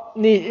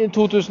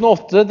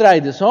 2008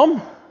 dreide seg om,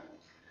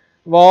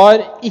 var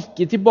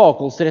ikke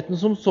tilbakeholdsretten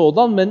som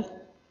sådan, men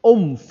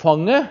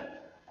omfanget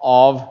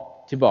av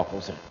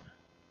tilbakeholdsretten.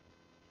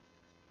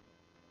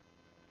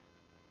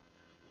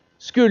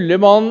 Skulle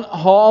man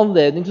ha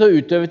anledning til å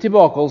utøve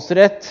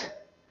tilbakeholdsrett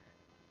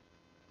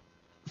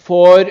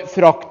for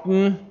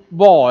frakten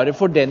bare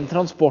for den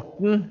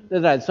transporten det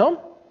dreide seg om?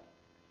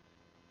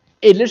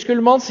 Eller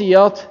skulle man si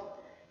at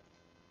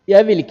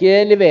jeg vil ikke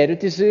levere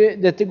ut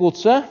dette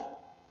godset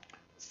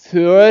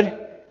før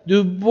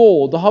du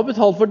både har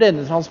betalt for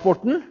denne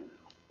transporten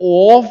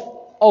og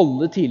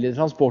alle tidligere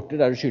transporter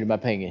der du skylder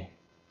meg penger.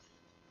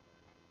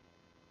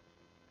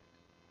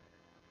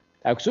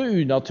 Det jo ikke så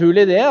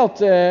unaturlig det at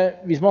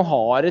hvis man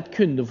har et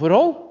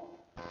kundeforhold,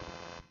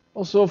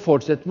 og så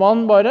fortsetter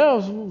man bare,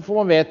 og så får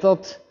man vite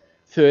at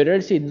før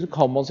eller siden så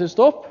kan man si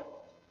stopp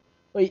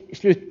og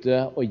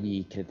slutte å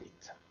gi kreditt.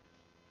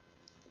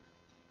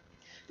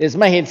 Det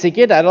som helt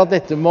sikkert at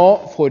dette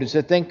må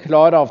forutsette en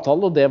klar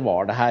avtale, og det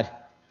var det her.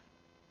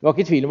 Det var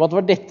ikke tvil om at det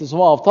var dette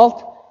som var avtalt.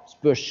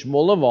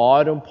 Spørsmålet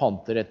var om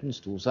panteretten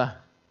sto seg.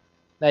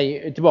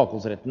 Nei,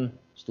 tilbakeholdsretten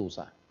sto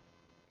seg.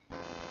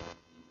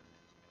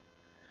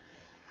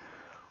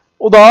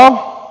 Og da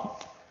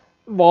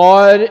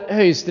var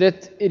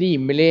Høyesterett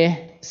rimelig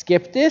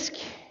skeptisk.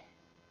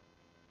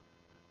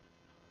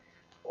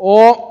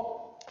 Og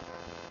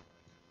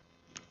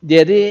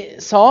det de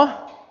sa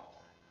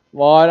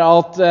var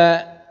at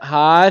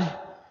her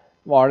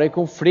var det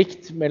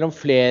konflikt mellom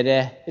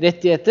flere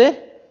rettigheter.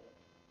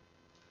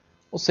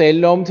 Og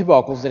selv om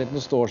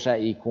tilbakeholdsretten står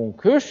seg i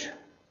konkurs,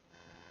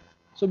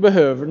 så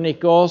behøver den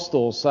ikke å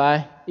stå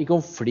seg i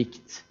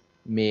konflikt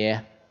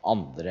med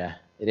andre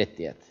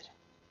rettigheter.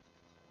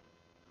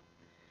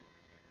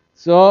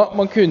 Så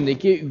man kunne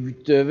ikke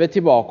utøve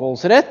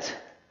tilbakeholdsrett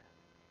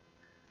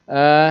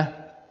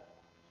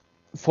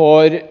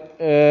for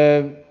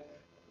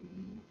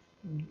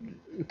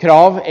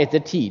krav etter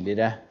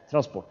tidligere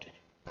transporter.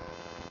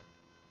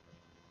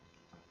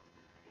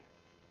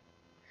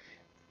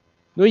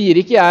 Nå gir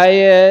ikke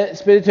jeg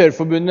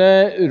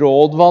Speditørforbundet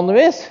råd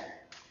vanligvis,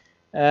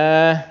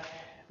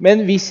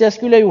 men hvis jeg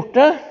skulle gjort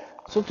det,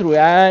 så tror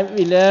jeg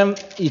ville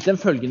gitt dem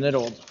følgende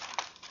råd.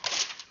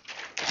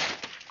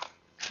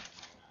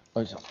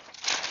 Oi, sånn.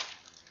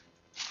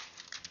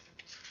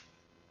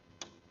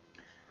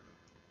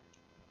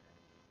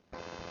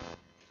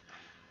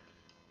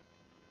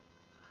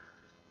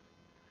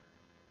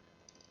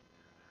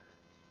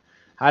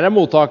 Her er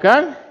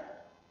mottakeren,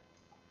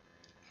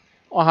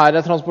 og her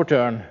er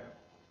transportøren.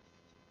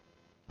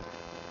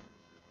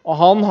 Og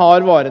han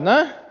har varene,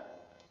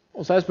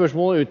 og så er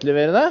spørsmålet å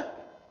utlevere det.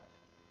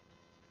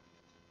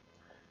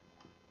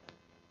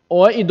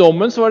 Og i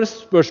dommen så var det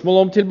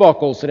spørsmål om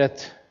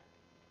tilbakeholdsrett.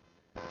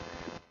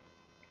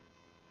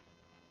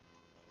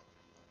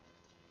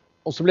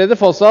 Og så ble det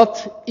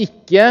fastsatt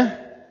ikke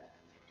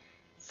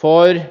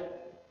for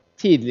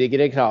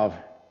tidligere krav.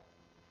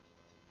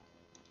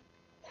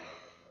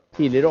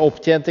 Tidligere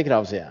opptjente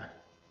krav, sier jeg.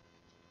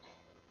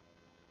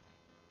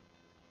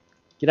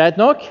 Greit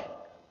nok.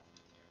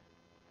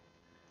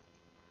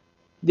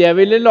 Det jeg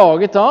ville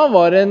laget da,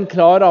 var en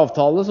klar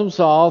avtale som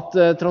sa at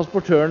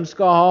transportøren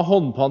skal ha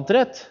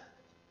håndpantrett.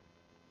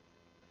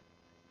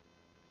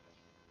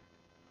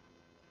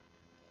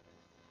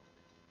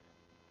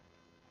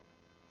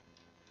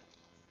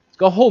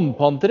 Skal ha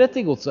håndpantrett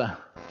i godset.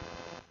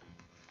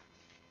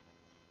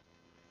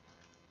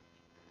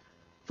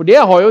 For det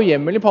har jo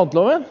hjemmel i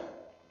panteloven.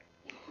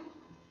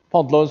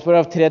 Pantelovens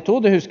paragraf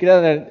 3.2, det husker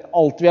jeg,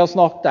 alt vi har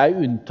snakket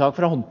er unntak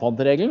fra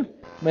håndpanteregelen,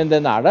 men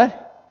den er der.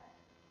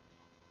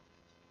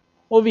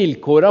 Og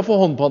vilkårene for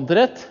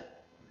håndpanterett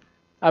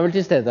er vel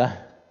til stede.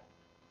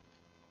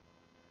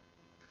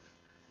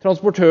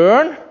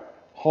 Transportøren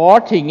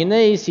har tingene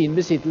i sin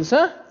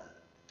besittelse,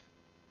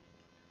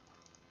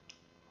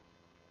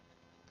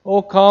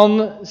 og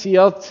kan si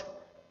at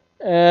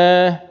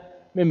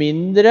med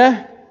mindre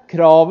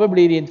kravet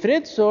blir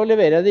innfridd, så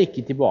leverer jeg det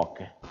ikke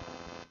tilbake.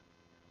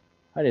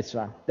 Det er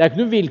rettsvern. Det er ikke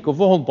noe vilkår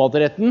for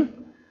håndpanteretten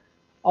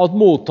at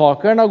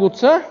mottakeren av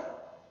godset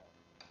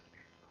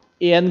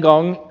en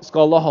gang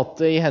skal ha hatt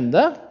det i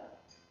hende.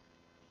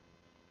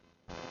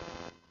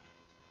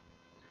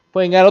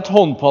 Poenget er at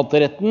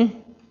håndpanteretten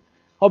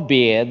har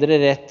bedre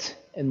rett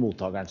enn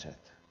mottakerens rett.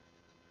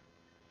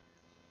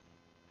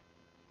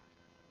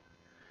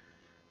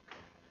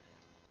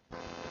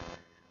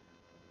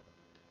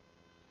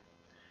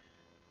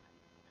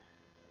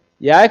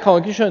 Jeg kan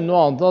ikke skjønne noe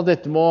annet enn at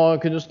dette må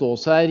kunne stå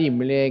seg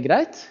rimelig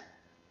greit.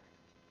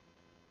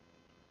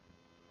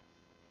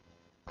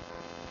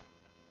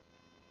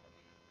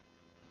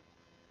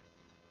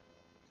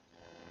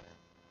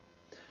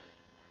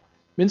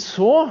 Men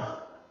så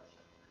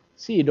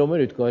sier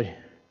dommer Utgaard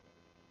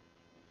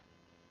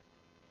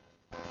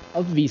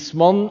at hvis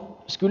man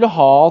skulle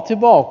ha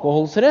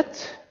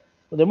tilbakeholdsrett,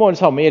 og det må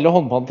det samme gjelde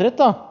håndpanterett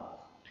da,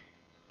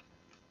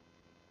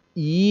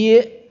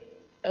 i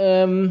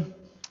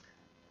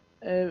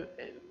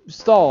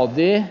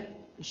stadig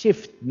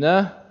skiftende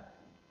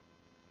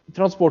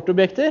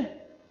transportobjekter,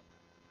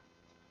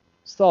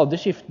 stadig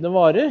skiftende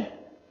varer,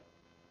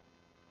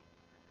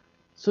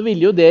 så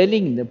vil jo det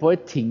ligne på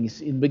et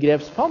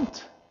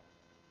tingsinnbegrepspant.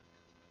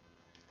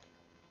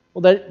 Og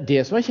det er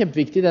det som er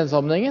kjempeviktig i denne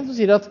sammenhengen, som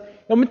sier at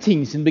ja, men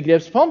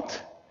tingsinnbegrepspant,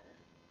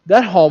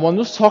 der har man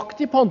jo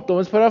sagt i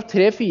pantelovens paragraf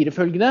 3-4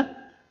 følgende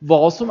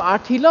hva som er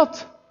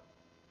tillatt.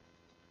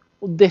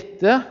 Og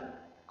dette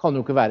kan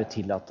jo ikke være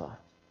tillatt da.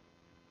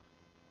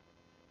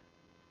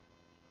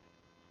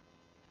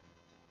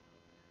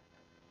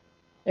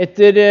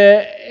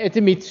 Etter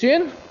mitt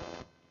syn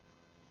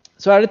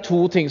så er det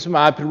to ting som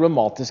er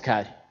problematisk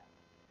her.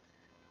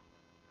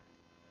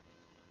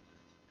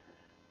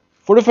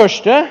 For det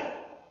første,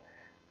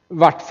 i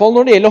hvert fall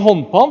når det gjelder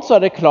håndpant, så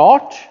er det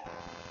klart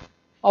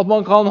at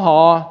man kan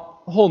ha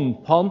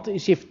håndpant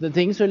i skiftende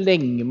ting så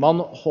lenge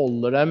man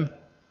holder dem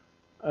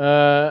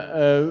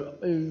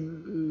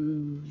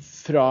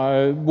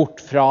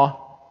bort fra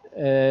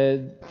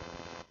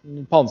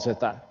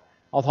pantsetteren.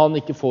 At han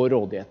ikke får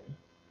rådigheten.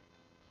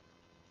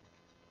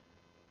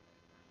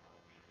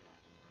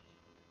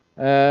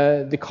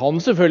 Det kan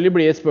selvfølgelig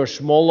bli et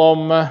spørsmål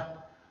om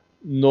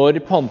når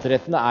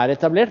panteretten er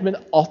etablert, men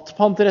at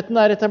panteretten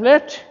er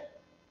etablert,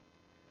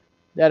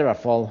 det er i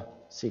hvert fall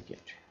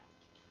sikkert.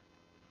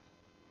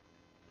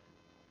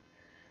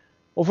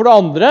 Og for det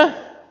andre,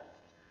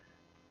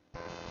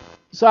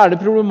 så er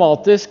det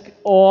problematisk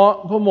å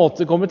på en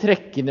måte komme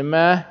trekkende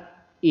med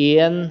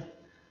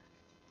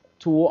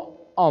 1-2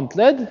 annet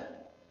ledd,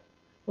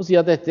 og si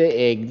at dette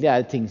egentlig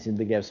er et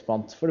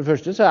tingsinnbegrepspant. For det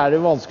første så er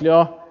det vanskelig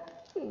å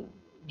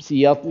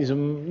si at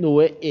liksom,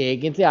 noe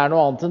egentlig er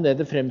noe annet enn det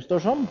det fremstår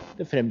som.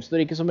 Det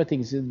fremstår ikke som et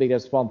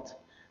tingsinnbegrepspant.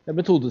 Det er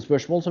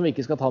metodespørsmål som vi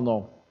ikke skal ta nå.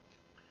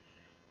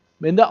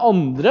 Men det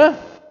andre,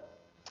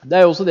 det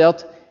er jo også det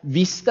at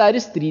hvis det er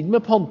i strid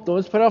med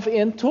pantelovens paragraf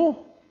 1-2,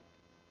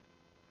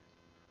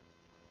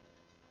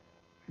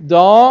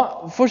 da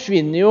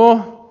forsvinner jo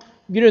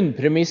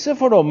grunnpremisset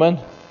for dommen,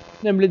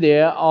 nemlig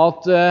det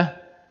at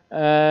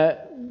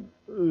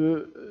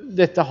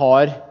dette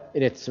har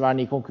rettsvern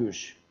i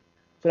konkurs.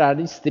 For er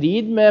det i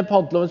strid med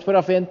pantelovens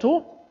paragraf 1-2,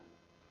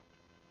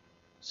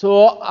 så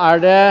er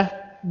det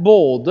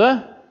både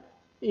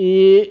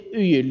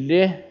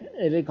ugyldig,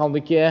 eller kan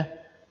det ikke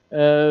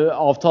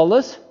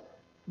avtales,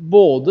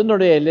 både når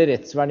det gjelder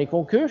rettsvern i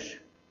konkurs,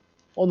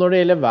 og når det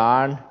gjelder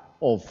vern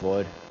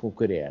overfor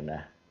konkurrerende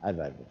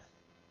erververe.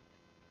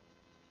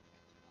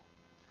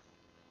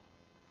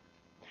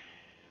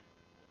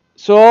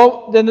 Så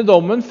denne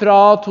dommen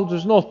fra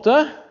 2008,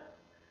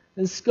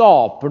 den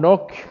skaper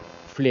nok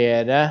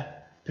flere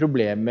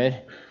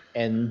problemer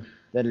enn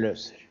den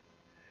løser.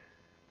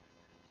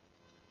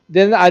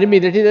 Den er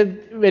imidlertid et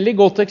veldig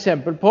godt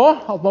eksempel på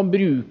at man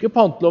bruker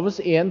pantelovens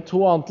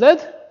 1-2 annet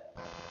ledd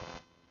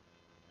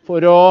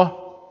for å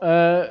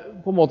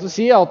på en måte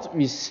si at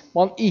hvis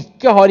man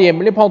ikke har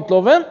hjemmel i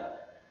panteloven,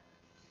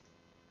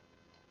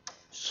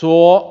 så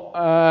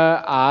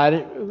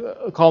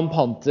kan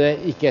pantet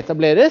ikke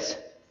etableres.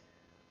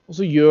 Og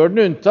så gjør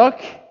den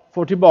unntak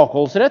for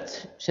tilbakeholdsrett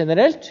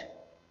generelt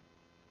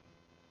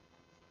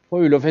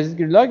på ulovfestet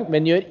grunnlag,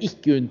 men gjør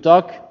ikke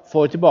unntak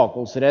for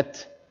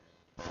tilbakeholdsrett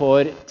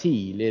for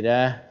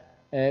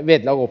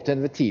vederlag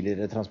opptjent ved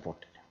tidligere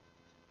transporter.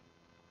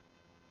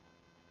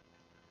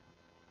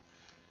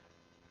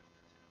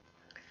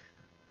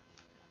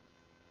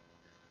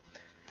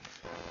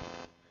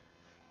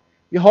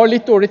 Vi har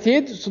litt dårlig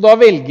tid, så da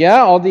velger jeg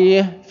av de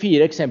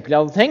 4 eksempler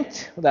jeg hadde tenkt,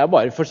 og det er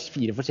bare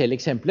 4 forskjellige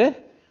eksempler,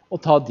 å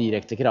ta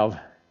direkte krav.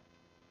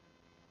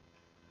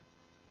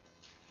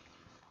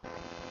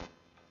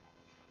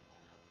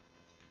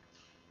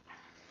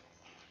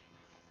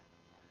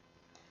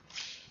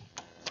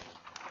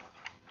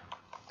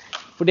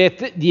 For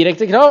dette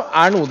direkte krav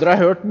er noe dere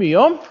har hørt mye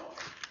om,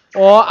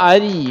 og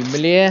er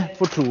rimelig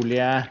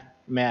fortrolige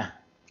med.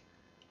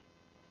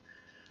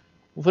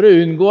 Og for å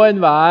unngå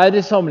enhver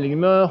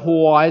sammenligning med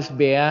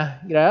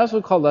HASB-greia,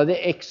 så kaller jeg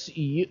det X,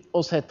 Y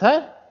og Z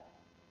her.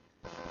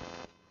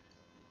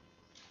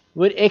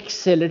 Hvor X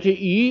selger til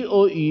Y,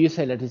 og Y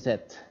selger til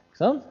Z. Ikke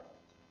sant?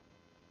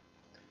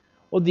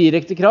 Og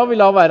direkte krav vil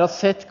da være at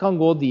Z kan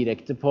gå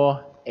direkte på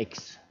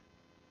X.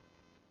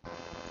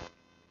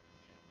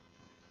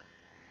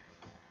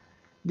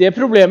 Det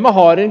problemet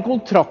har en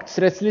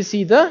kontraktsrettslig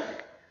side,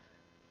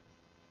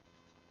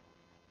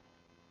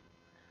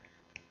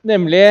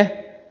 nemlig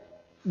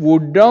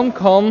hvordan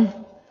kan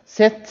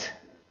Z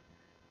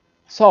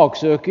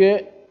saksøke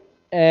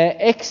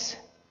X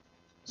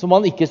som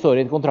man ikke står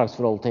i et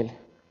kontraktsforhold til?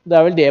 Det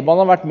er vel det man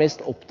har vært mest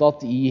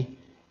opptatt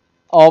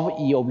av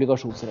i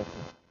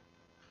obligasjonsretten.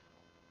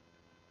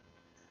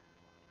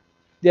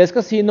 Det jeg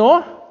skal si nå,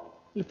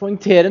 eller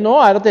poengtere nå,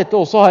 er at dette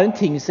også har en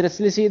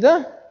tingsrettslig side.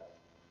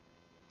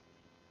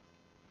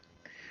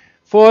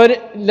 For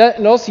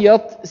la oss si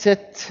at Z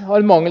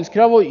har et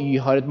mangelskrav, og Y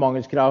har et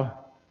mangelskrav.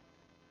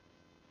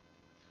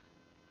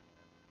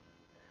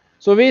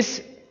 Så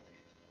hvis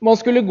man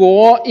skulle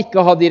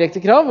ikke ha direkte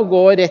krav, og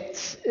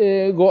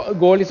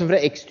gå liksom fra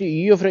X til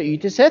Y og fra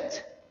Y til Z,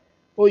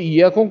 og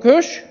Y er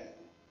konkurs,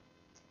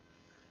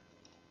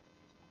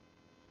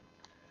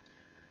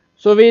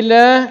 så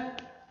ville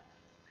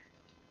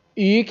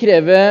Y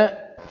kreve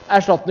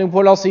erstatning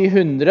på, la oss si,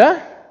 100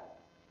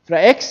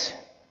 fra X,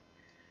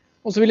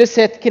 og så ville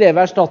Z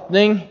kreve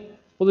erstatning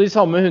på de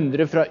samme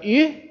 100 fra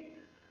Y,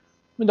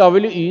 men da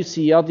ville Y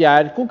si at jeg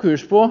er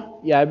konkurs på,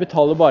 jeg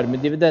betaler bare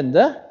med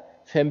dividende,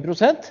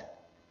 5%,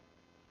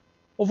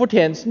 og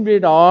fortjenesten blir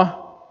da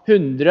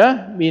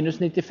 100 minus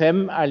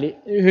 5 er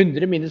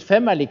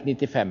lik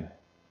 95.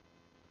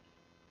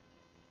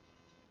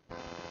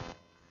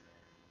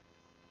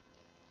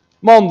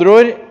 Med andre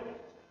ord,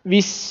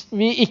 hvis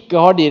vi ikke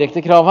har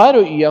direkte krav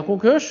her, og Y er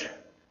konkurs,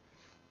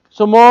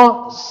 så må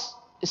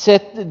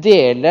Z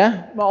dele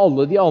med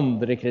alle de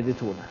andre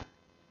kreditorene.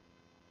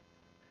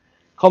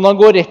 Kan han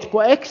gå rett på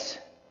X,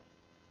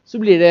 så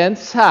blir det en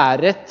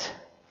særrett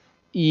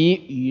i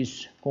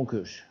Ys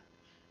konkurs.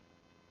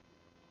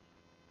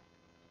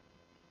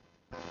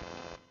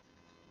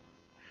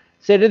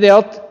 Ser dere det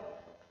at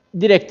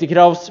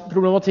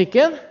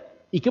direktekravsproblematikken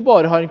ikke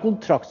bare har en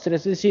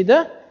kontraktsrettslig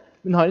side,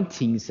 men har en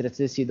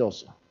tingsrettslig side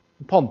også.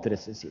 En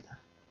panterettslig side.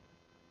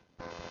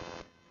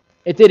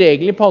 Etter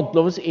regelen i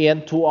pantelovens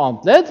 1-2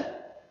 annet ledd,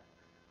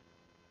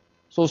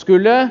 så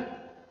skulle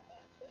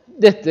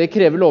dette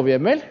kreve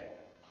lovhjemmel.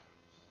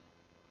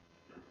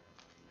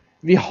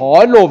 Vi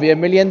har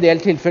lovhjemmel i en del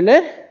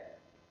tilfeller,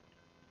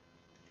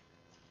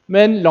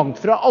 men langt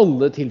fra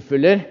alle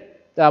tilfeller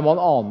der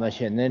man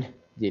anerkjenner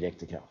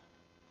direkte krav.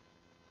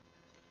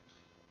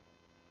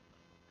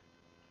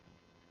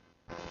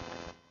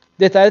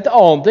 Dette er et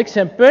annet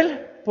eksempel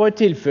på et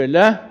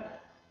tilfelle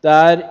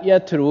der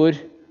jeg tror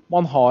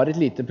man har et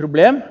lite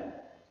problem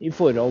i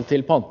forhold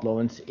til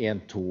pantelovens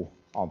 1-2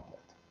 annet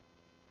ledd.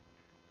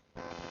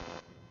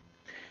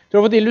 Jeg tror jeg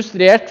har fått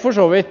illustrert for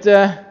så vidt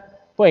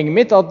poenget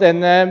mitt at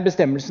denne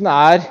bestemmelsen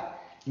er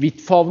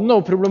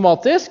vidtfavnende og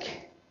problematisk.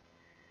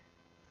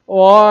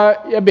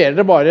 Og jeg ber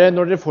dere bare,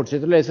 når dere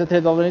fortsetter å lese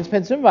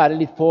tredjeavdelingspensum, være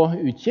litt på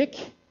utkikk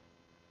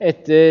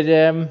etter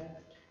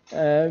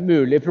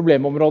mulige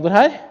problemområder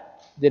her.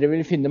 Dere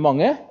vil finne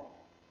mange,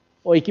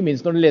 og ikke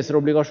minst når dere leser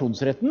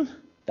obligasjonsretten,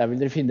 der vil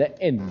dere finne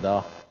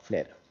enda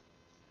flere.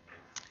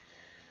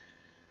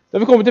 Da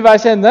har vi kommet til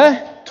veis ende.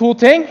 2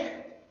 ting.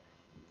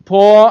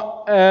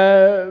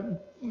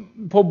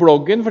 På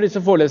bloggen for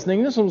disse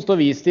forelesningene, som står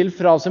vist til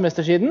fra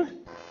semestersiden,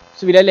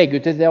 så vil jeg legge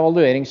ut et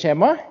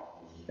evalueringsskjema.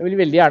 Jeg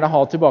vil veldig gjerne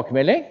ha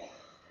tilbakemelding.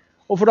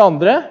 Og for det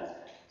andre,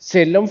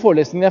 selv om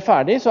forelesningen er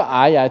ferdig, så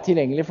er jeg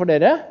tilgjengelig for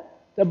dere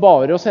Det er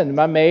bare å sende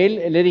meg mail,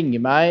 eller ringe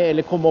meg,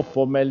 eller komme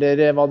oppom,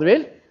 eller hva du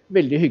vil.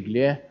 Veldig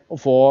hyggelig å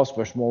få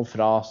spørsmål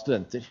fra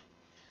studenter.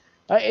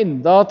 Jeg har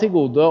enda til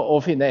gode å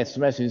finne et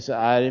som jeg synes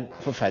er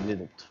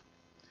forferdelig dumt.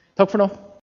 Takk for nå.